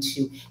going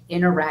to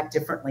interact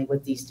differently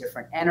with these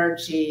different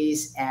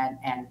energies,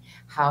 and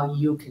how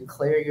you can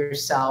clear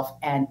yourself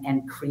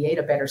and create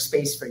a better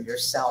space for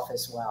yourself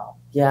as well.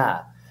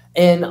 Yeah.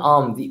 And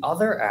the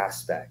other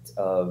aspect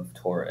of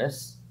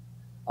Taurus,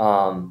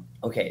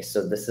 okay,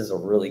 so this is a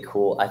really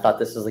cool, I thought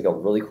this was like a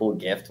really cool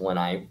gift when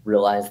I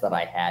realized that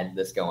I had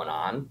this going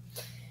on,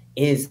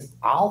 is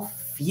I'll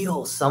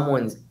feel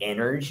someone's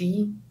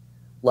energy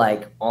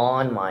like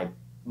on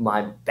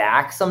my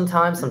back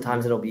sometimes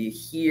it'll be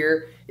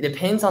here. It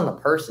depends on the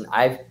person.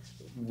 I've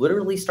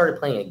literally started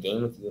playing a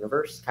game with the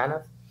universe, kind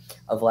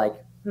of like,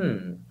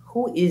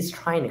 who is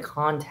trying to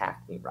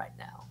contact me right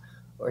now?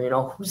 Or, you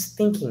know, who's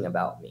thinking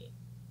about me?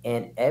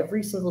 And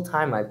every single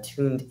time I've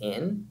tuned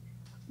in,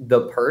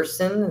 the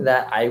person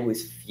that I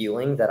was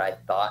feeling that I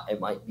thought it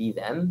might be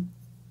them,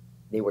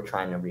 they were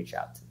trying to reach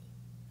out to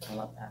me. I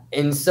love that.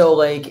 And so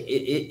like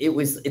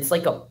it's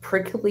like a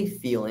prickly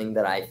feeling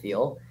that I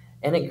feel.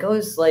 And it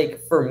goes like,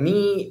 for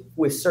me,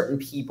 with certain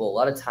people, a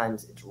lot of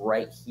times it's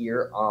right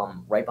here,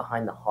 right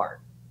behind the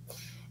heart.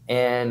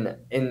 And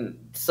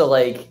so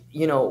like,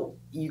 you know,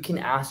 you can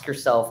ask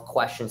yourself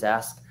questions,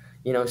 ask,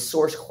 you know,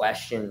 source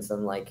questions,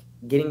 and like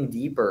getting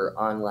deeper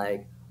on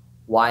like,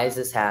 why is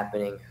this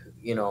happening?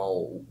 You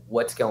know,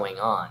 what's going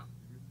on?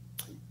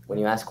 When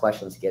you ask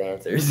questions, you get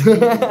answers.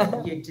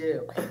 You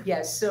do.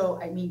 Yeah.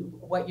 So, I mean,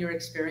 what you're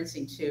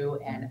experiencing too,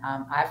 and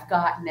I've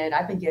gotten it,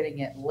 I've been getting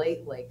it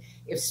lately.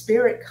 If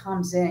spirit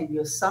comes in,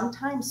 you'll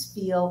sometimes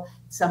feel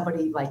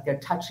somebody like they're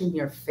touching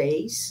your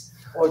face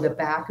or the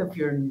back of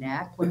your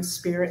neck when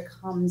spirit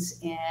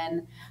comes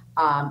in.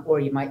 Or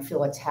you might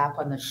feel a tap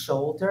on the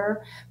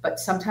shoulder, but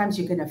sometimes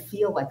you're going to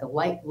feel like a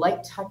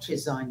light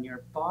touches on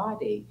your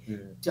body.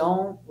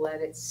 Don't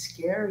let it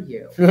scare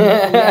you.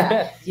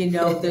 Yeah, you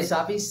know, there's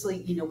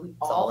obviously, you know, we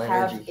all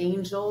have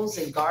angels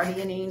and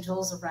guardian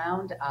angels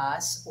around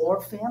us,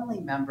 or family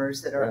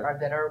members that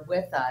are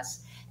with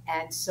us.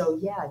 And so,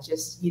 yeah,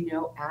 just, you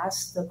know,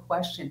 ask the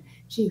question,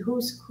 gee,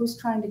 who's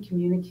trying to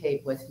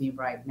communicate with me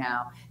right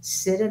now?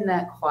 Sit in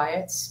that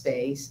quiet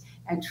space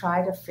and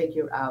try to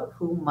figure out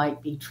who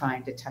might be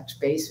trying to touch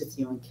base with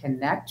you and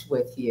connect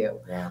with you.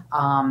 Yeah.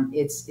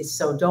 It's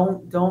so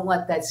don't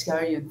let that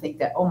scare you and think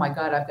that, oh my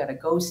God, I've got a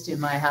ghost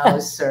in my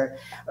house or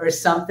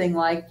something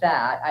like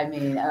that. I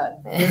mean,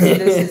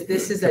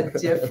 this is a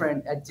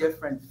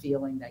different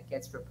feeling that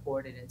gets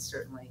reported, and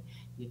certainly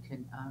you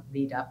can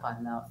read up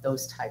on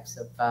those types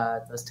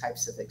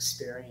of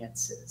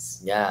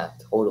experiences. Yeah,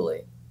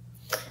 totally.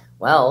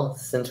 Well,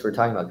 since we're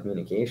talking about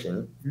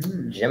communication,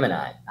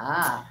 Gemini.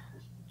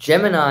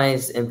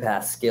 Gemini's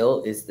empath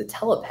skill is the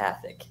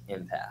telepathic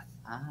empath.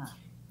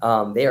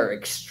 They are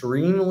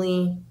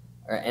extremely,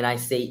 and I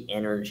say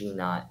energy,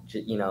 not,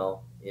 you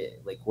know,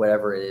 like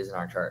whatever it is in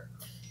our chart,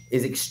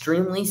 is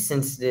extremely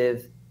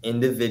sensitive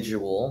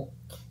individual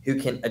who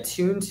can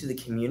attune to the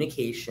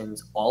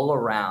communications all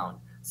around,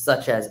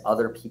 such as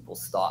other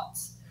people's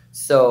thoughts.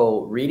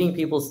 So reading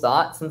people's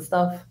thoughts and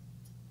stuff,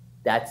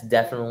 that's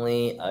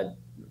definitely a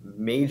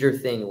major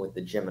thing with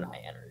the Gemini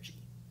energy.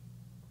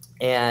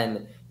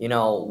 And, you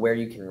know, where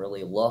you can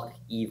really look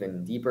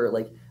even deeper,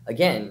 like,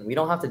 again, we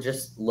don't have to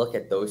just look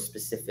at those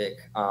specific,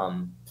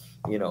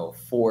 you know,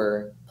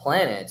 4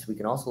 planets. We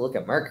can also look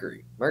at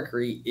Mercury.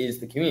 Mercury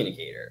is the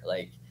communicator.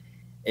 Like,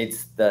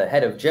 it's the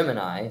head of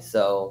Gemini.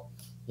 So,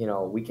 you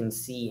know, we can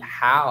see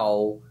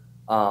how,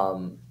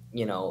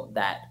 you know,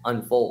 that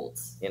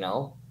unfolds, you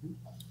know?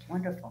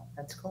 Wonderful.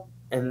 That's cool.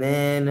 And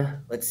then,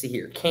 let's see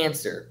here.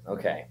 Cancer.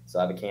 Okay, so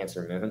I have a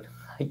Cancer moon.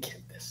 I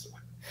get this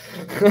one.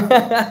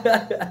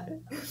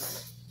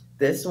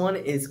 This one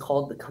is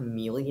called the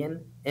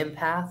chameleon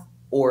empath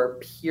or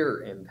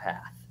pure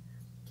empath.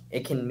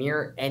 It can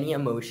mirror any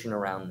emotion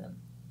around them,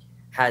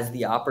 has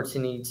the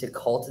opportunity to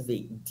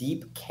cultivate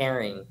deep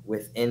caring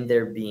within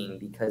their being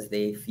because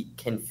they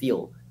can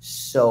feel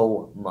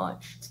so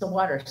much. It's a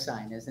water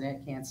sign, isn't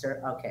it,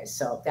 Cancer? Okay,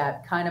 so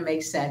that kind of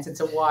makes sense.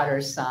 It's a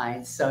water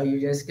sign, so you're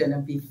just going to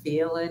be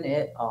feeling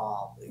it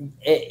all.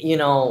 You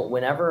know,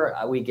 whenever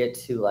we get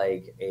to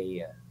like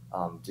a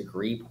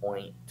degree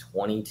point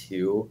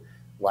 22,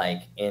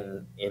 like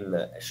in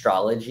the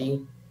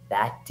astrology,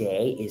 that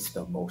day is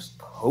the most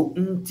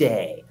potent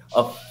day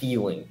of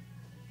feeling.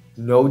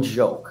 No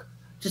joke.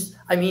 Just,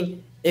 I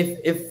mean, if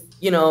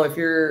you know, if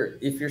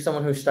you're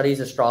someone who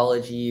studies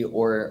astrology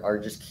or are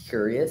just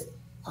curious,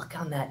 look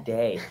on that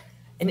day,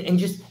 and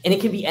it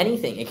can be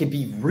anything. It could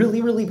be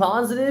really, really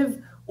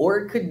positive, or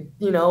it could,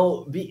 you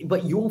know, be,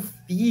 but you'll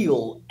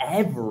feel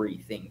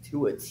everything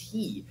to a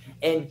T.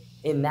 And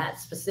in that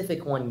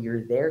specific one,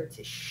 you're there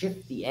to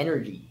shift the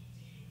energy,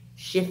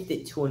 shift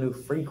it to a new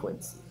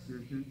frequency.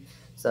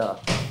 So,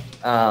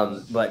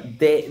 but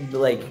they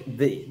like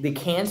the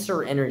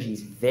Cancer energy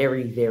is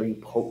very, very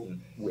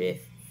potent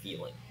with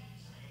feeling,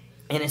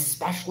 and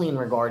especially in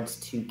regards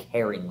to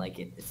caring, like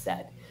it is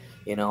said,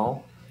 you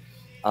know.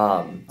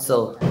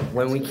 So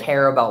when we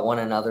care about one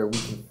another, we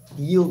can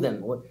feel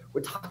them.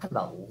 We're talking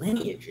about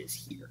lineages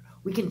here.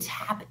 We can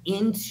tap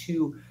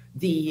into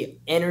the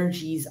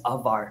energies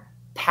of our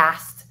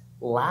past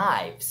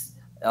lives,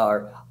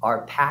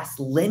 our past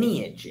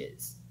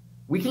lineages.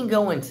 We can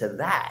go into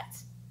that.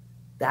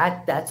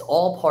 That's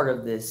all part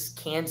of this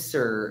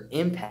Cancer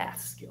empath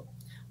skill.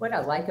 What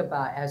I like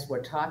about, as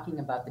we're talking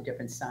about the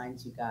different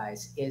signs, you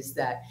guys, is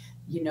that,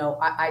 you know,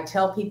 I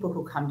tell people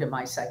who come to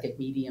my psychic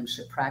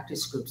mediumship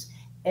practice groups,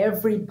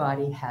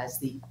 everybody has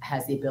the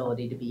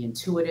ability to be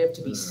intuitive,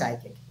 to be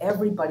psychic.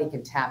 Everybody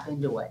can tap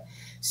into it.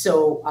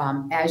 So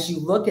as you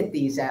look at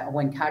these,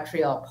 when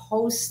Catriel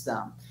posts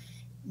them,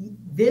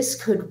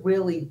 this could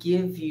really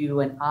give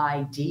you an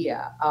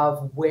idea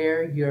of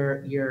where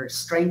your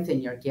strength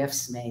and your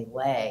gifts may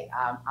lay.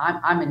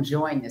 I'm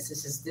enjoying this.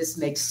 This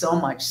makes so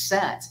much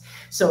sense.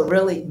 So it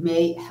really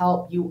may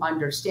help you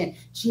understand,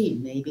 gee,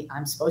 maybe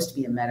I'm supposed to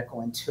be a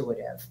medical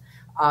intuitive.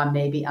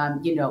 maybe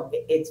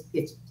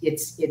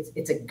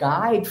it's a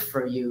guide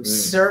for you,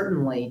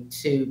 certainly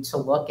to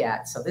look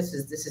at. So this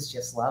is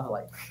just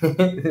lovely.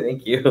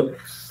 Thank you.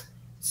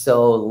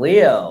 So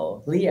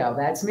Leo,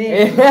 that's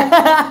me.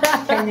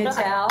 Can you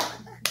tell?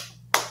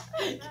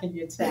 Can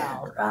you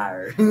tell?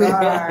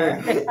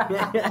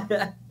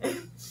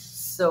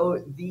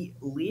 So the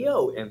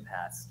Leo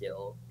empath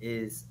skill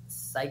is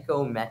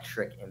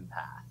psychometric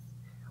empath,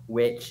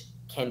 which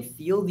can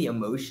feel the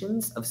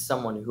emotions of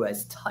someone who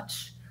has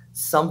touched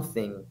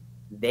something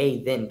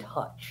they then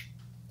touch.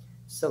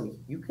 So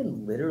you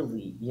can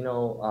literally,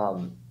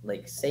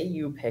 like say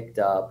you picked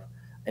up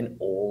an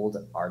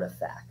old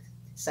artifact.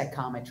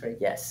 Psychometry.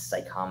 Yes,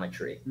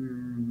 psychometry.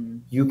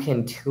 You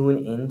can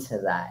tune into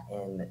that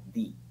and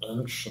the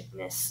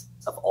ancientness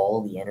of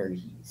all the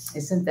energies.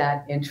 Isn't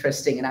that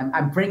interesting? And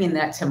I'm bringing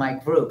that to my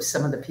group.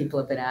 Some of the people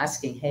have been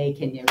asking, hey,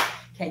 can you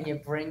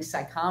bring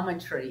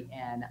psychometry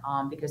in?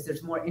 Because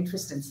there's more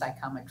interest in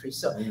psychometry.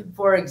 So,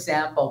 for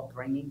example,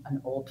 bringing an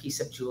old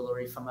piece of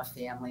jewelry from a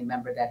family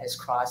member that has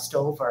crossed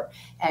over,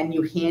 and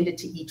you hand it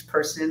to each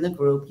person in the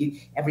group.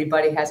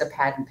 Everybody has a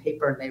pad and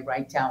paper, and they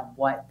write down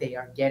what they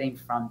are getting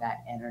from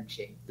that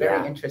energy.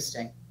 Very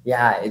interesting.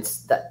 Yeah,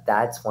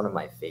 that's one of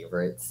my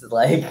favorites.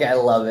 Like, I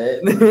love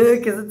it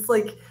because it's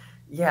like,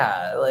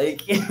 I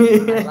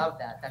love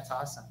that. That's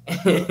awesome.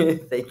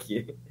 Thank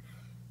you.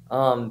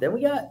 Then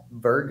we got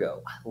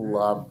Virgo. I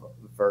love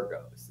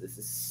Virgos. This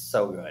is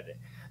so good.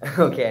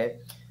 Okay.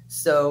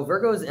 So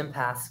Virgo's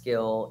empath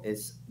skill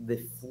is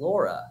the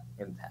flora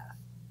empath.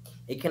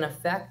 It can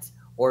affect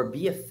or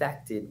be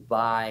affected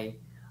by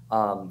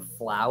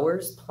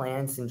flowers,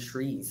 plants, and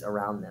trees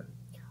around them.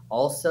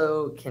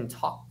 Also can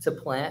talk to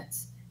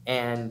plants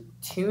and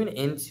tune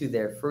into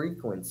their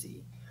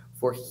frequency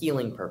for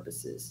healing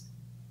purposes.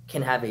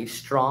 Can have a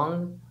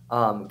strong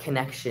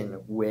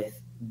connection with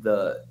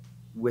the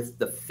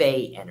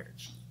Fae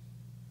energy.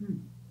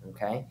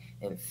 Okay?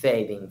 And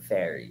Fae being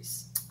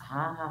fairies.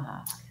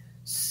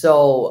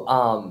 So,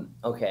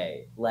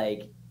 okay,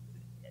 like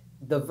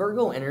the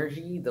Virgo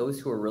energy, those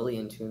who are really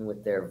in tune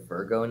with their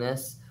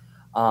Virgo-ness,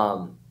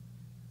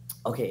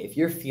 okay, if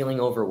you're feeling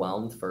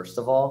overwhelmed, first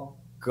of all,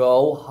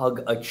 go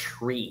hug a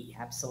tree.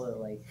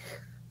 Absolutely.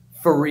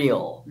 For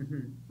real.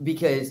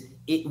 Because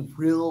it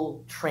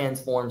will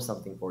transform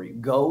something for you.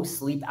 Go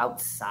sleep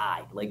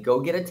outside. Like, go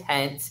get a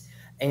tent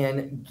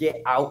and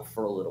get out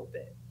for a little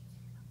bit.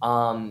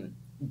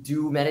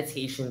 Do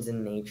meditations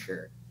in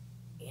nature.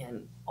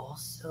 And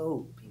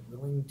also be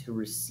willing to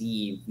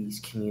receive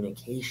these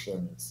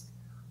communications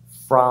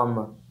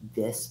from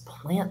this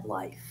plant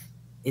life.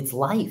 It's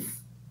life.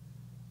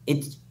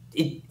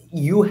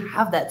 You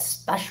have that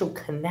special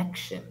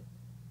connection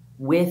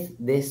with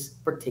this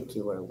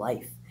particular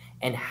life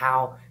and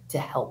how to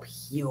help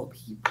heal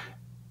people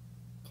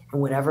in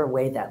whatever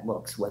way that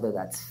looks, whether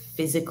that's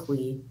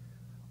physically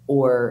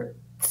or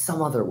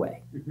some other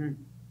way.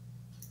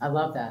 I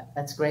love that.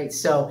 That's great.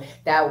 So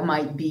that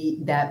might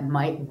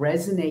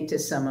resonate to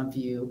some of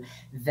you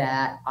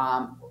that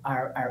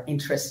are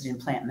interested in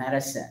plant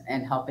medicine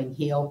and helping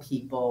heal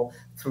people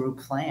through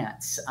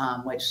plants,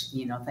 which,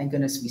 thank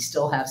goodness we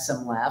still have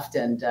some left,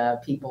 and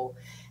people,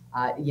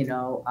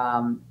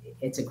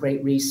 it's a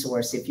great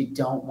resource if you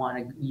don't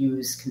want to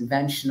use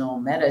conventional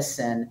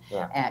medicine.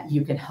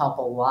 You can help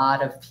a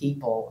lot of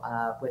people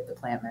with the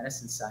plant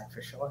medicine side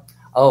for sure.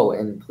 Oh,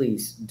 and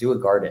please do a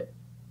garden.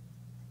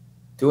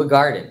 Do a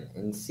garden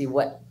and see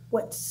what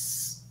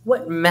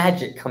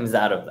magic comes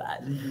out of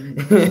that.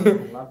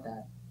 I love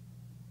that.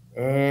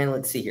 And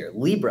let's see here,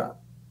 Libra.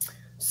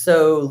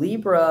 So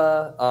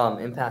Libra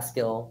empath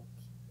skill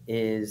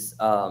is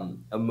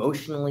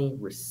emotionally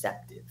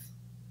receptive.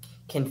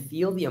 Can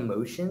feel the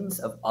emotions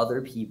of other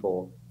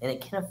people, and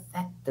it can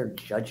affect their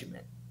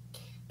judgment.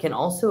 Can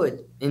also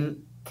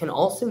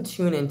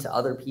tune into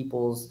other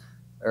people's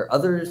or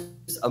others'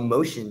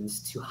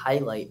 emotions to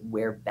highlight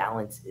where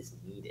balance is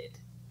needed,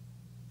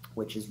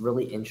 which is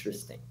really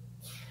interesting.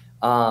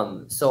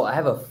 So I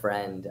have a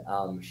friend,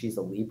 she's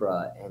a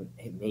Libra, and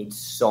it made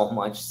so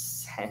much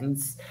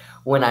sense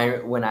when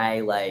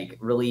I like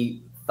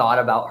really thought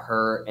about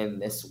her in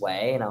this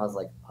way. And I was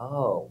like,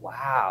 oh,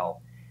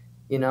 wow.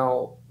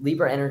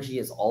 Libra energy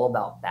is all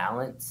about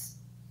balance,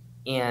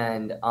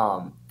 and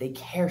they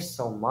care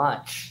so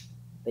much.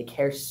 They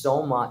care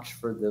so much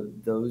for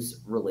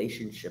those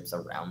relationships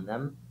around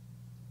them.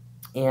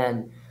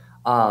 And,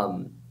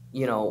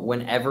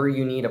 whenever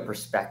you need a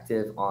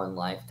perspective on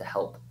life to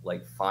help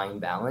like find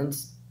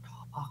balance,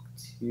 talk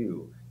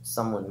to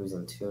someone who's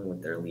in tune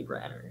with their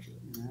Libra energy.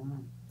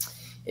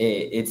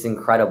 It's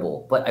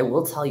incredible. But I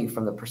will tell you,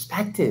 from the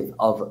perspective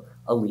of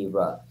a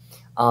Libra,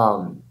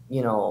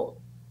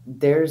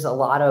 there's a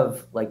lot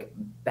of like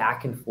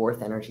back and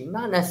forth energy,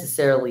 not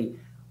necessarily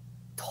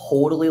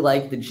totally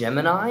like the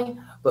Gemini,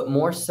 but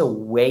more so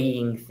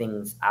weighing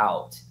things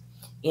out.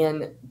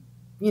 And,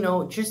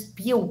 just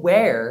be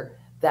aware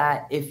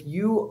that if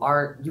you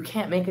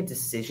can't make a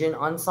decision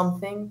on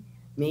something,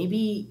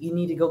 maybe you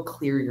need to go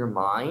clear your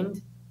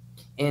mind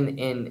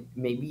and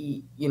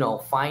maybe,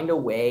 find a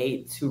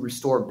way to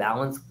restore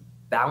balance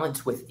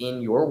balance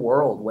within your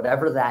world,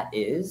 whatever that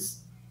is,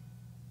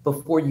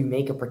 before you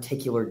make a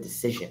particular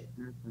decision.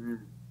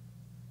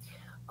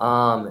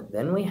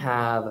 Then we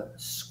have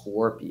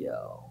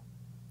Scorpio.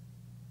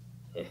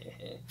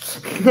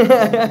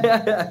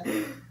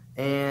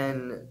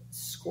 And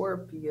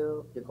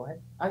Scorpio, go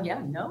ahead. Oh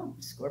yeah, no,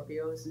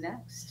 Scorpio is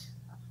next.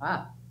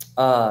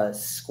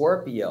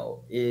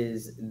 Scorpio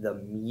is the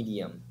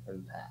medium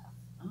empath.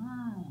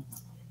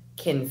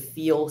 Can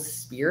feel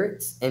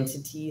spirits,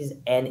 entities,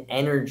 and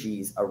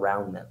energies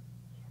around them.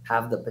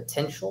 Have the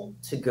potential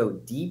to go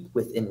deep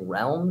within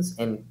realms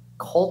and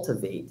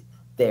cultivate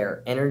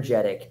their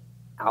energetic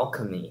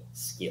alchemy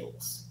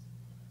skills.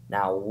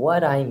 Now,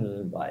 what I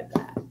mean by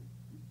that,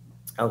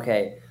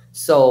 okay,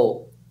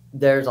 so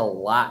there's a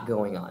lot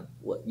going on.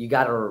 You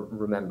got to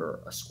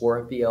remember, a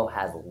Scorpio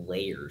has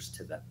layers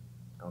to them,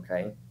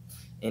 okay?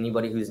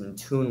 Anybody who's in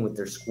tune with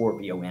their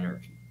Scorpio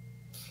energy.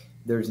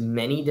 There's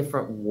many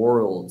different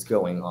worlds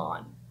going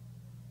on,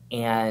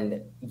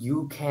 and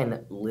you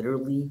can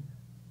literally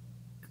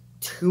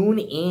tune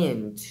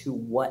in to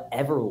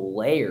whatever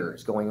layer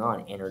is going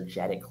on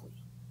energetically,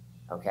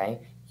 okay?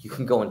 You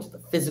can go into the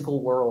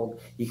physical world.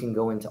 You can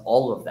go into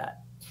all of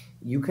that.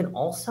 You can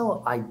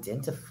also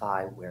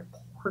identify where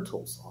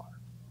portals are,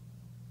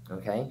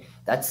 okay?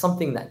 That's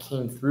something that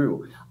came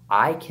through.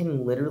 I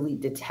can literally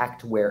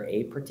detect where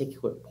a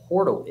particular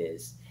portal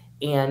is,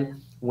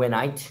 and when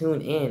I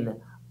tune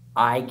in,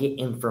 I get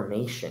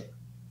information.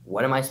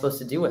 What am I supposed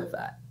to do with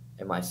that?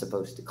 Am I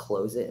supposed to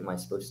close it? Am I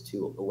supposed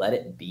to let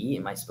it be?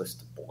 Am I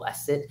supposed to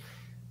bless it?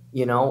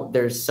 You know,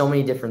 there's so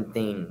many different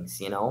things,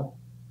 you know?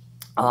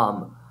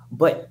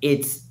 But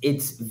it's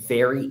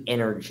very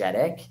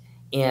energetic.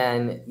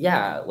 And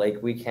yeah,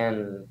 like we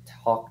can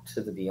talk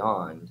to the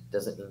beyond.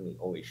 Doesn't mean we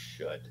always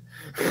should.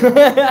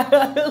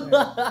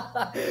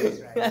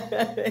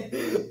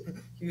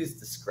 Use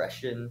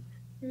discretion.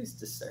 Use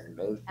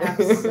discernment.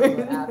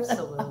 Absolutely,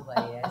 absolutely.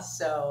 And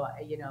so,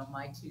 you know,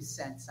 my 2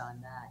 cents on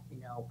that, you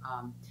know,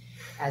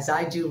 as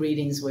I do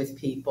readings with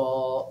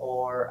people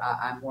or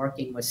I'm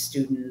working with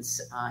students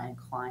and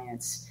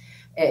clients,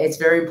 it's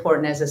very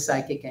important as a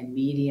psychic and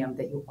medium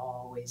that you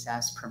always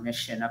ask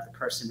permission of the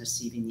person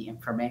receiving the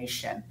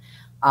information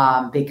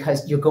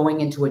because you're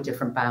going into a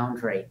different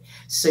boundary.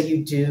 So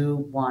you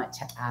do want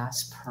to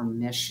ask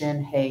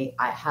permission. Hey,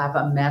 I have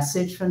a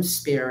message from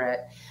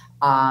Spirit.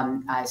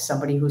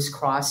 Somebody who's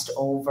crossed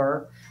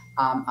over,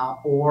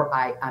 or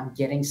I'm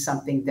getting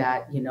something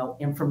that, you know,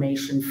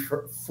 information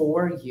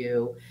for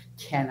you.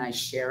 Can I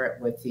share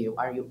it with you?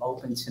 Are you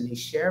open to me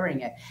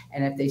sharing it?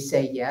 And if they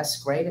say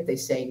yes, great. If they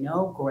say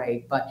no,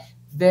 great. But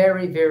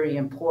very, very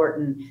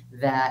important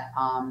that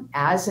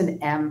as an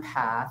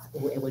empath,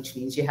 which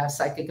means you have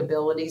psychic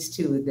abilities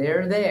too,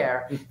 they're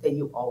there, that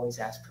you always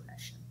ask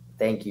permission.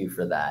 Thank you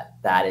for that.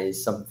 That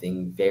is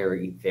something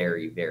very,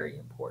 very, very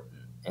important.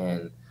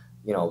 And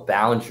you know,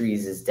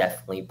 boundaries is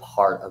definitely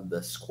part of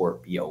the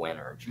Scorpio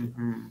energy.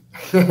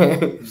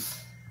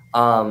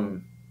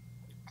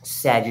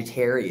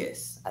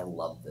 Sagittarius, I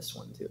love this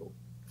one too.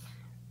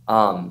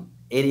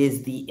 It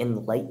is the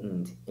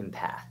enlightened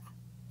empath.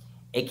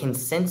 It can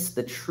sense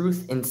the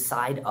truth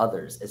inside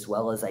others as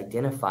well as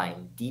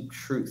identifying deep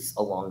truths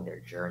along their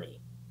journey.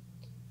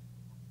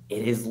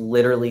 It is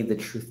literally the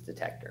truth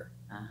detector.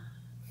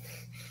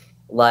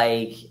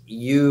 Like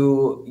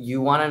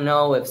you want to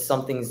know if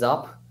something's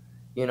up.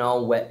 You know,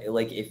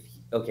 like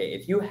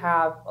if you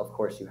have, of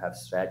course you have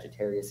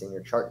Sagittarius in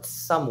your chart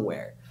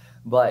somewhere,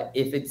 but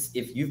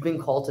if you've been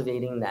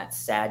cultivating that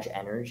Sag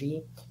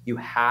energy, you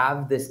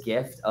have this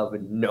gift of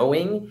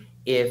knowing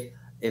if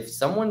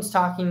someone's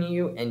talking to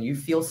you and you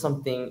feel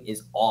something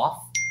is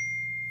off,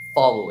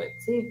 follow it.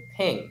 See,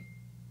 ping.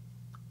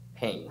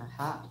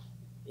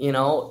 You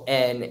know,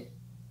 and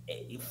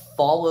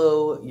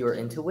follow your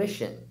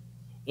intuition.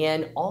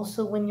 And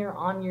also when you're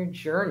on your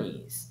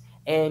journeys,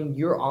 and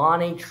you're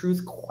on a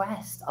truth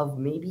quest of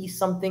maybe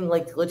something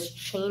like, let's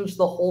change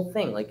the whole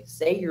thing. Like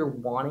say you're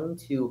wanting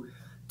to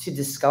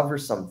discover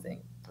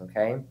something,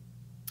 okay?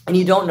 And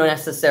you don't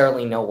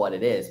necessarily know what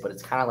it is, but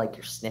it's kind of like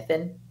you're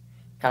sniffing,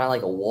 kind of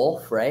like a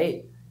wolf,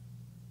 right?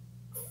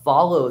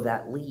 Follow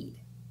that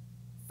lead.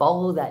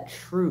 Follow that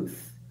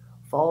truth.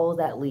 Follow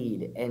that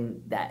lead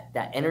and that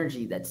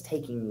energy that's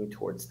taking you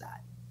towards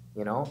that,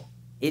 you know?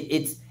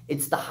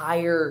 It's the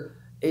higher,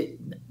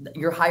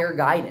 your higher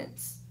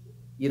guidance.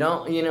 You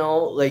don't, you know,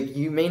 like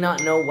you may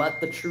not know what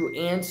the true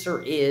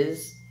answer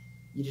is.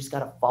 You just got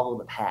to follow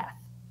the path.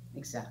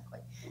 Exactly.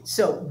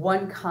 So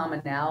one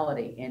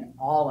commonality in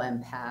all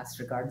empaths,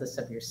 regardless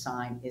of your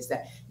sign, is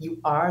that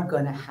you are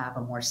going to have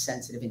a more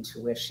sensitive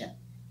intuition.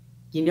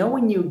 You know,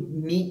 when you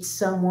meet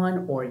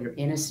someone or you're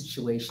in a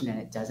situation and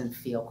it doesn't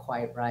feel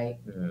quite right,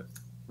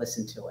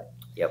 listen to it.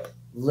 Yep.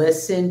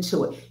 Listen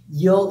to it.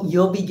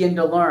 You'll begin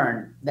to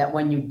learn that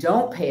when you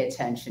don't pay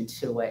attention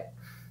to it,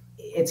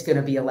 it's going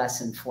to be a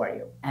lesson for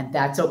you. And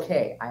that's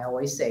okay. I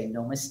always say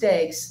no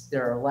mistakes.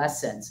 There are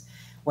lessons.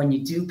 When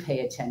you do pay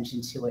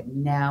attention to it,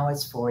 now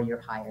it's for your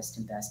highest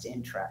and best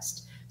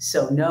interest.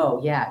 So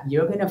no, yeah,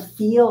 you're going to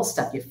feel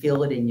stuff. You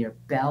feel it in your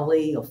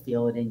belly. You'll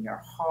feel it in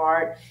your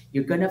heart.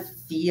 You're going to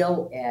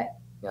feel it.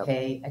 Yep.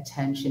 Pay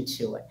attention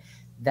to it.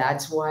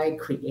 That's why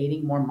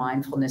creating more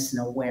mindfulness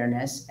and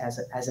awareness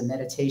as a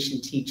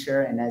meditation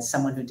teacher and as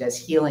someone who does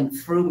healing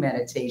through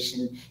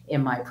meditation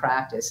in my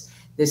practice,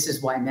 this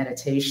is why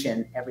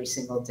meditation every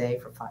single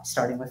day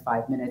starting with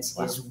 5 minutes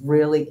Wow. is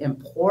really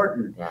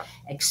important. Yeah.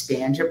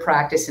 Expand your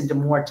practice into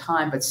more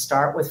time, but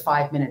start with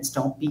 5 minutes.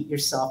 Don't beat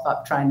yourself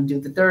up trying to do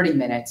the 30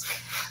 minutes.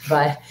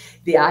 But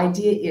the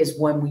idea is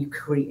when we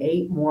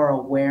create more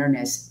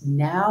awareness,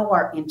 now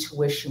our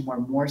intuition,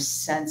 we're more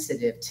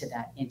sensitive to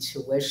that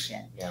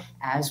intuition. Yeah.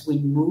 As we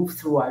move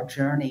through our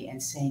journey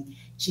and saying,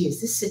 gee,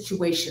 is this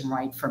situation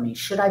right for me?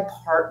 Should I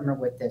partner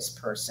with this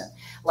person?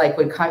 Like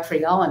when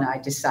Catriel and I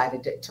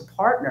decided to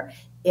partner,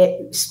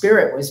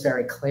 spirit was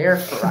very clear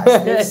for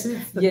us.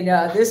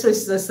 This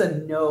was just a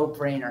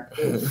no-brainer.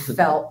 It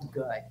felt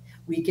good.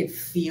 We could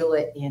feel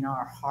it in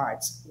our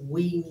hearts.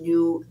 We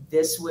knew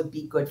this would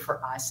be good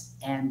for us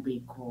and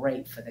be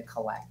great for the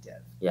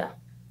collective. Yeah,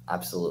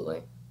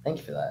 absolutely. Thank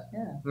you for that.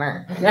 Yeah.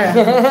 Mer.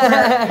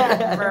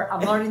 Mer.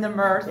 I'm learning the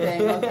mer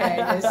thing, okay?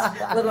 It's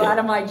a little out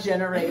of my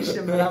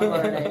generation, but I'm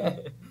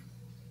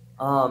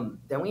learning.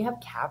 Then we have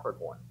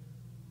Capricorn.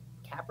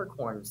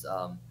 Capricorn's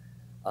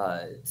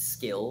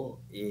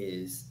skill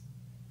is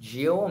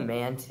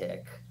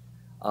geomantic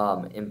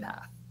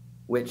empath,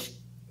 which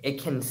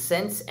it can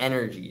sense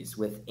energies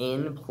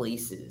within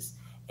places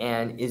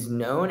and is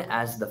known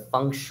as the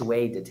feng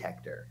shui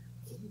detector,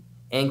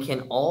 and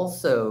can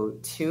also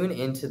tune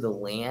into the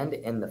land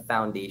and the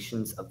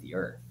foundations of the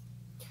earth.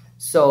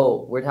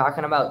 So we're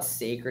talking about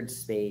sacred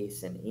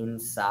space and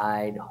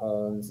inside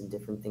homes and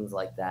different things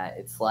like that.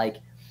 It's like,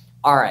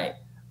 all right,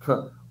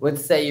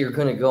 let's say you're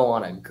going to go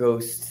on a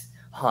ghost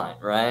hunt,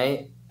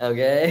 right?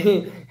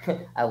 Okay.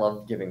 I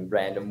love giving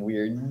random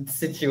weird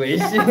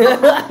situations.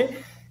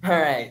 All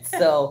right.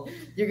 So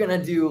you're going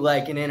to do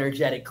like an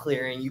energetic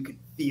clearing. You can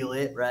feel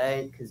it,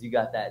 right? Because you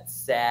got that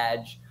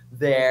Sag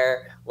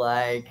there,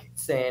 like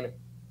saying,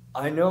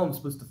 I know I'm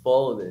supposed to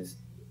follow this.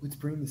 Let's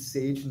bring the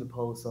sage and the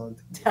Palo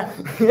Santo.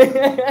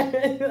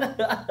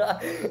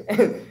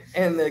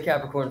 and the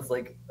Capricorn's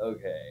like,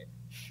 okay,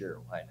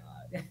 sure, why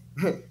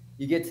not?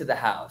 You get to the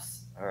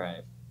house, all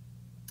right.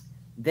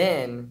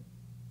 Then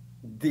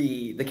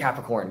the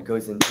Capricorn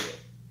goes into it.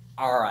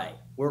 All right,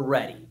 we're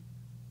ready.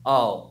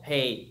 Oh,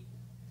 hey,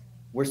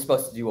 we're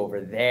supposed to do over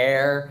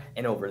there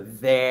and over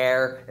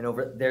there and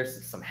over.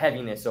 There's some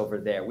heaviness over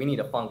there. We need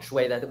a feng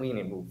shui that we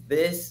need to move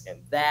this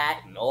and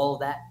that and all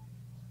that.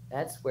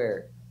 That's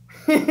where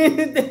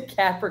the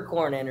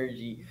Capricorn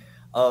energy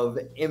of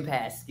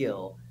empath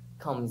skill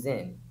comes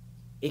in.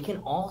 It can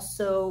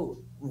also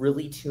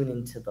really tune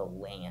into the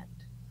land.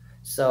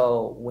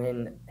 So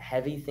when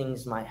heavy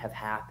things might have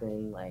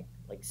happened, like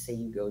say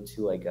you go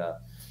to like a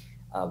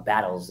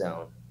battle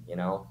zone,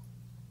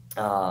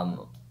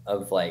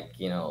 of like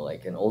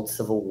an old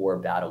Civil War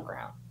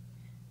battleground,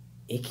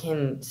 it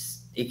can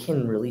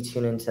really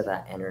tune into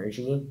that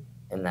energy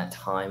and that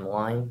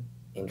timeline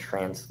and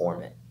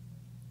transform it.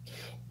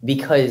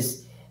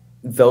 Because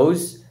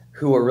those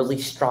who are really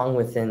strong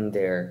within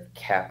their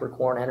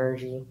Capricorn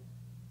energy,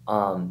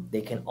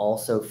 they can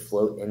also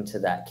float into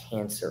that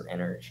Cancer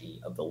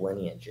energy of the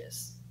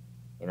lineages,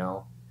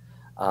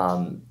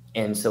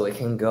 and so it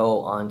can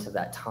go onto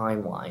that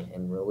timeline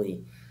and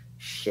really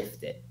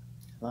shift it.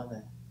 Love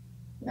it.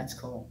 That's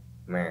cool.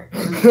 I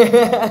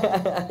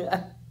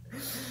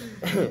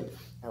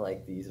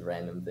like these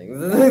random things.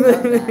 I love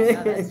that.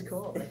 No, that's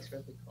cool. That's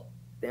really cool.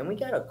 Then we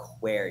got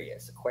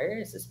Aquarius.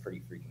 Aquarius is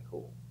pretty freaking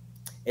cool.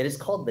 It is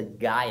called the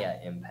Gaia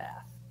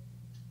empath.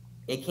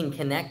 It can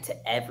connect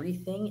to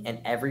everything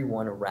and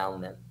everyone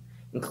around them,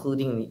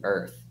 including the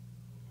earth,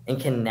 and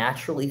can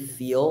naturally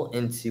feel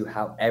into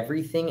how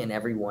everything and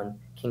everyone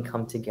can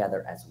come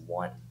together as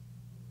one.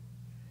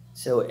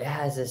 So it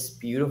has this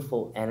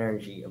beautiful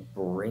energy of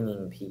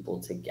bringing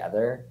people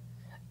together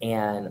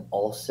and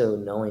also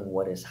knowing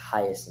what is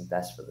highest and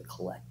best for the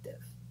collective.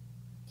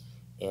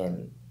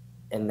 And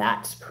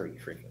that's pretty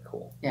freaking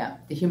cool. Yeah,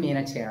 the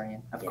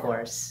humanitarian, of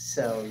course.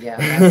 So yeah,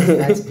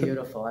 that's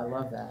beautiful. I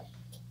love that.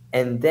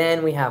 And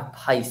then we have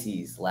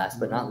Pisces, last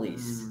but not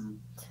least.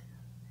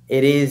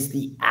 It is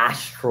the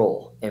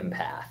astral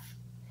empath.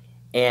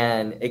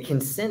 And it can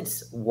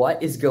sense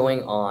what is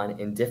going on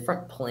in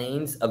different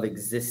planes of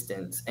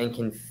existence and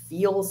can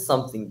feel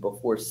something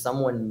before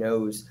someone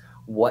knows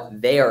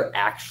what they are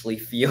actually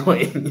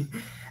feeling,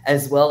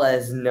 as well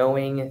as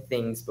knowing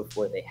things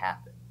before they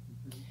happen.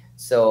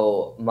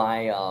 So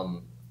my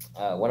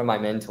one of my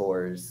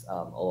mentors,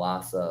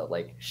 Olasa,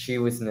 like she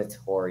was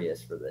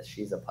notorious for this.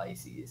 She's a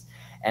Pisces.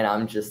 And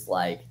I'm just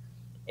like,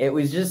 it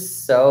was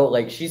just so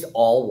like, she's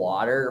all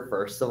water,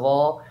 first of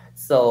all.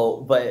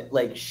 So, but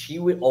like she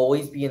would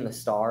always be in the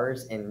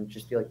stars and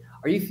just be like,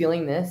 are you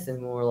feeling this?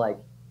 And we're like,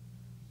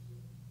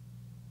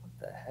 what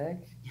the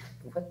heck?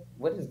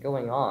 What is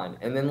going on?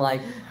 And then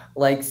like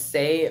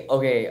say,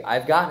 okay,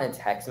 I've gotten a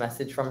text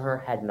message from her,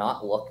 had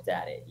not looked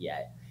at it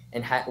yet.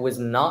 and was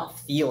not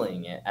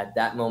feeling it at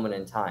that moment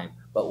in time.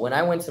 But when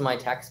I went to my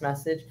text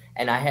message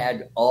and I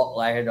had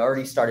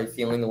already started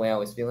feeling the way I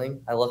was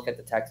feeling, I look at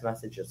the text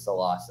message of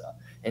Salasa,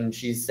 and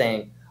she's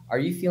saying, "Are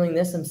you feeling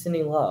this? I'm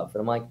sending love."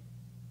 And I'm like,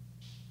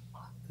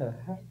 what the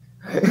heck?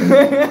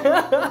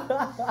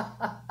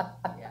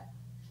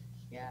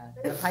 Yeah,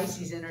 the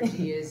Pisces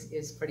energy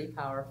is pretty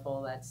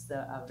powerful. That's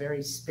a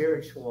very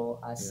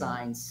spiritual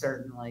sign,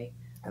 certainly.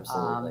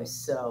 Absolutely.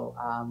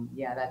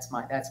 Yeah, that's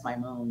my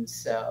moon.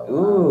 So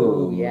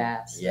ooh,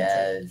 yes,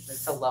 yes,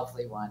 it's a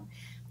lovely one.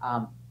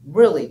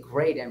 Really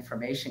great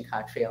information,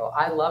 Catriel.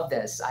 I love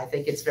this. I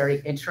think it's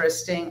very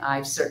interesting.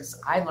 I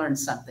learned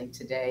something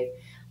today.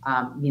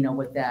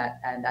 With that,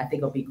 and I think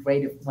it'll be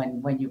great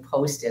when you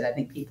post it. I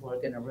think people are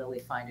going to really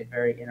find it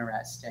very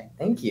interesting.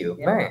 Thank you.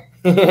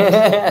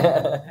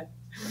 Yeah.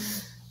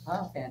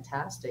 Oh,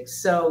 fantastic.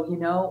 So,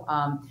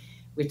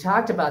 we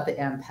talked about the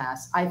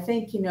empaths. I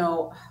think,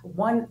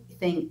 one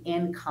thing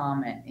in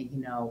common,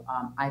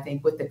 I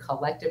think with the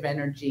collective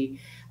energy,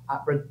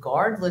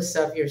 regardless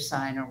of your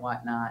sign or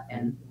whatnot,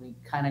 and we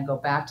kind of go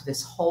back to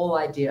this whole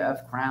idea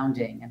of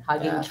grounding and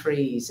hugging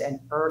trees and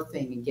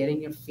earthing and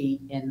getting your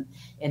feet in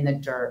the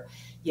dirt.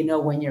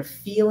 When you're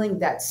feeling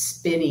that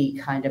spinny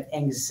kind of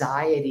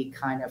anxiety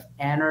kind of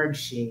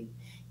energy,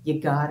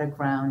 you got to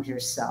ground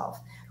yourself.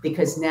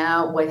 Because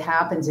now what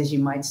happens is you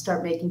might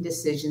start making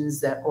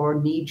decisions or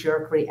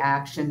knee-jerk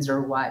reactions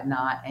or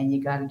whatnot, and you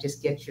got to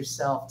just get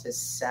yourself to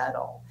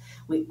settle.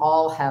 We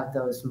all have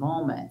those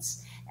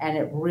moments. And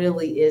it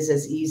really is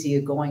as easy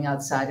as going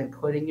outside and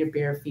putting your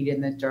bare feet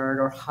in the dirt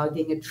or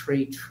hugging a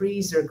tree.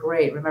 Trees are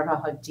great. Remember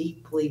how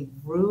deeply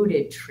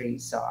rooted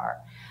trees are.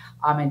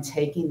 And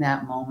taking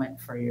that moment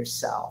for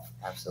yourself.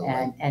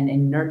 Absolutely.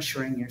 And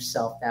nurturing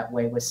yourself that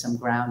way with some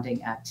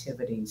grounding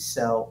activities.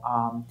 So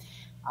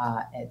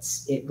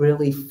it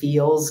really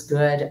feels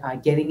good.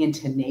 Getting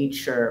into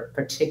nature,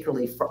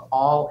 particularly for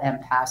all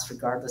empaths,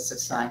 regardless of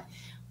sign,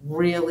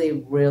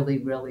 really, really,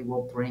 really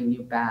will bring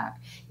you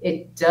back.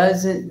 It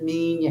doesn't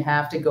mean you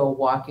have to go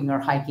walking or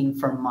hiking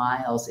for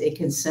miles. It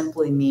can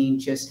simply mean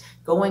just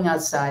going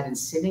outside and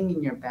sitting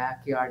in your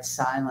backyard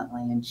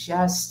silently and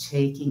just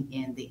taking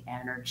in the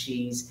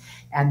energies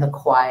and the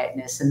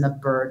quietness and the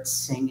birds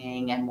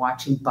singing and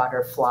watching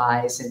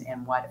butterflies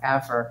and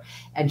whatever,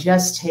 and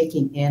just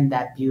taking in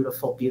that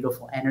beautiful,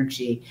 beautiful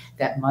energy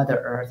that Mother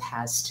Earth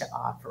has to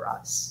offer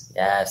us.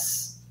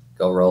 Yes.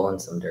 Go roll in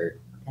some dirt.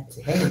 That's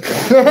it.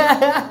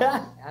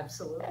 Yeah.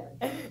 Absolutely.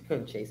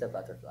 And chase a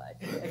butterfly.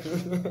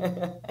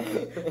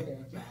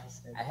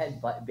 Fantastic. I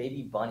had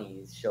baby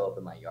bunnies show up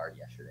in my yard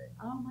yesterday.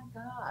 Oh my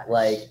gosh.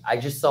 Like, I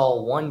just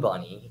saw one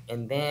bunny,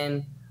 and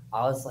then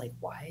I was like,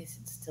 why is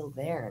it still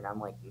there? And I'm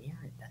like, yeah,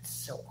 that's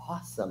so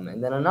awesome.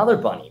 And then another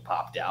bunny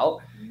popped out,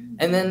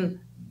 and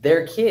then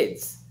they're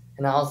kids.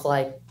 And I was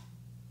like,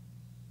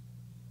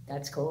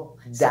 that's cool.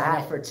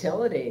 That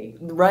fertility.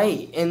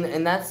 Right.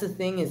 And that's the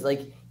thing is,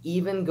 like,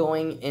 even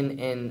going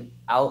in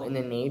out in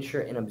the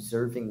nature and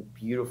observing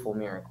beautiful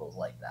miracles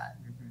like that,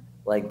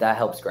 like, that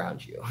helps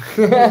ground you.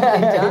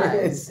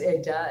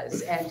 It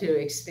does. And to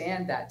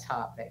expand that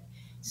topic,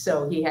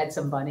 so he had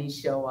some bunnies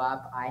show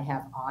up. I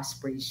have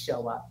ospreys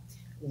show up.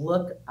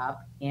 Look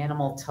up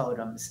animal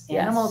totems.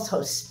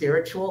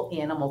 Spiritual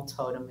animal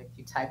totem. If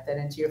you type that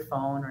into your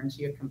phone or into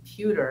your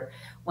computer,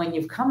 when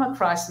you've come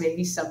across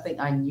maybe something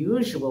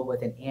unusual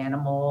with an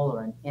animal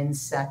or an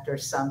insect or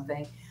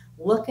something,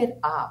 look it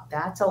up.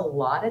 That's a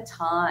lot of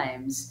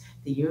times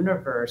the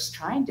universe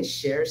trying to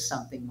share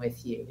something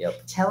with you,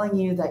 telling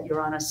you that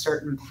you're on a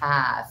certain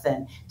path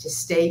and to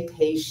stay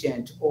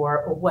patient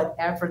or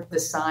whatever the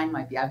sign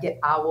might be. I get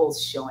owls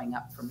showing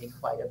up for me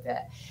quite a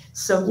bit.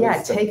 So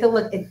take a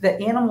look at the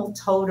animal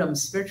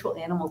totems. Spiritual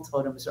animal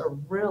totems are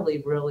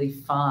really, really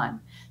fun.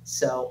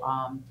 So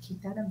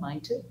keep that in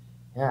mind too.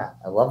 Yeah,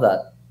 I love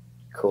that.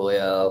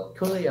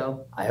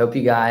 Coolio. I hope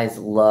you guys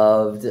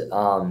loved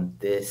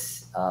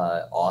this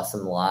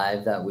awesome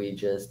live that we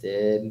just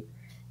did.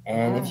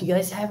 And if you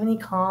guys have any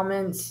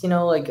comments,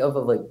 like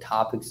of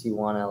topics you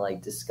want to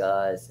like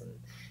discuss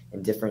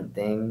and different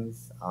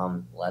things,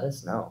 let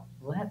us know.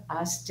 Let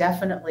us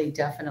definitely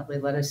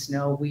let us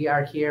know. We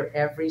are here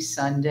every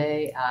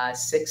Sunday,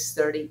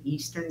 6:30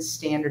 Eastern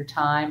Standard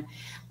Time.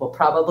 We'll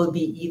probably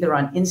be either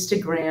on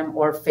Instagram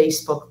or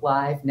Facebook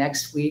Live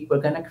next week. We're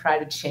going to try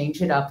to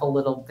change it up a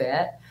little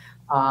bit.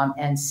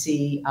 And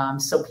see,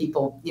 so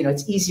people,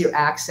 it's easier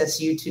access.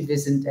 YouTube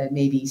isn't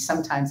maybe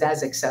sometimes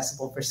as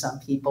accessible for some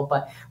people,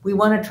 but we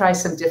want to try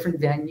some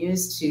different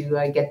venues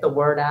to get the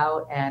word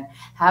out and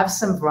have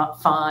some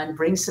fun,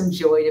 bring some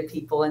joy to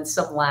people and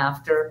some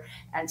laughter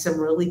and some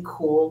really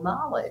cool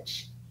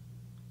knowledge.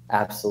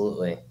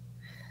 Absolutely.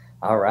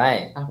 All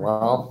right.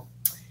 Well,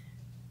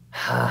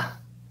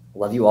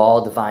 love you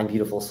all, divine,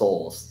 beautiful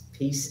souls.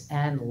 Peace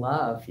and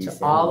love to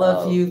all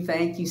of you.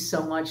 Thank you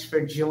so much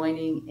for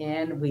joining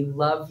in. We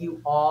love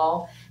you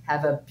all.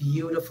 Have a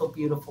beautiful,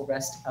 beautiful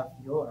rest of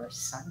your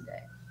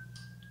Sunday.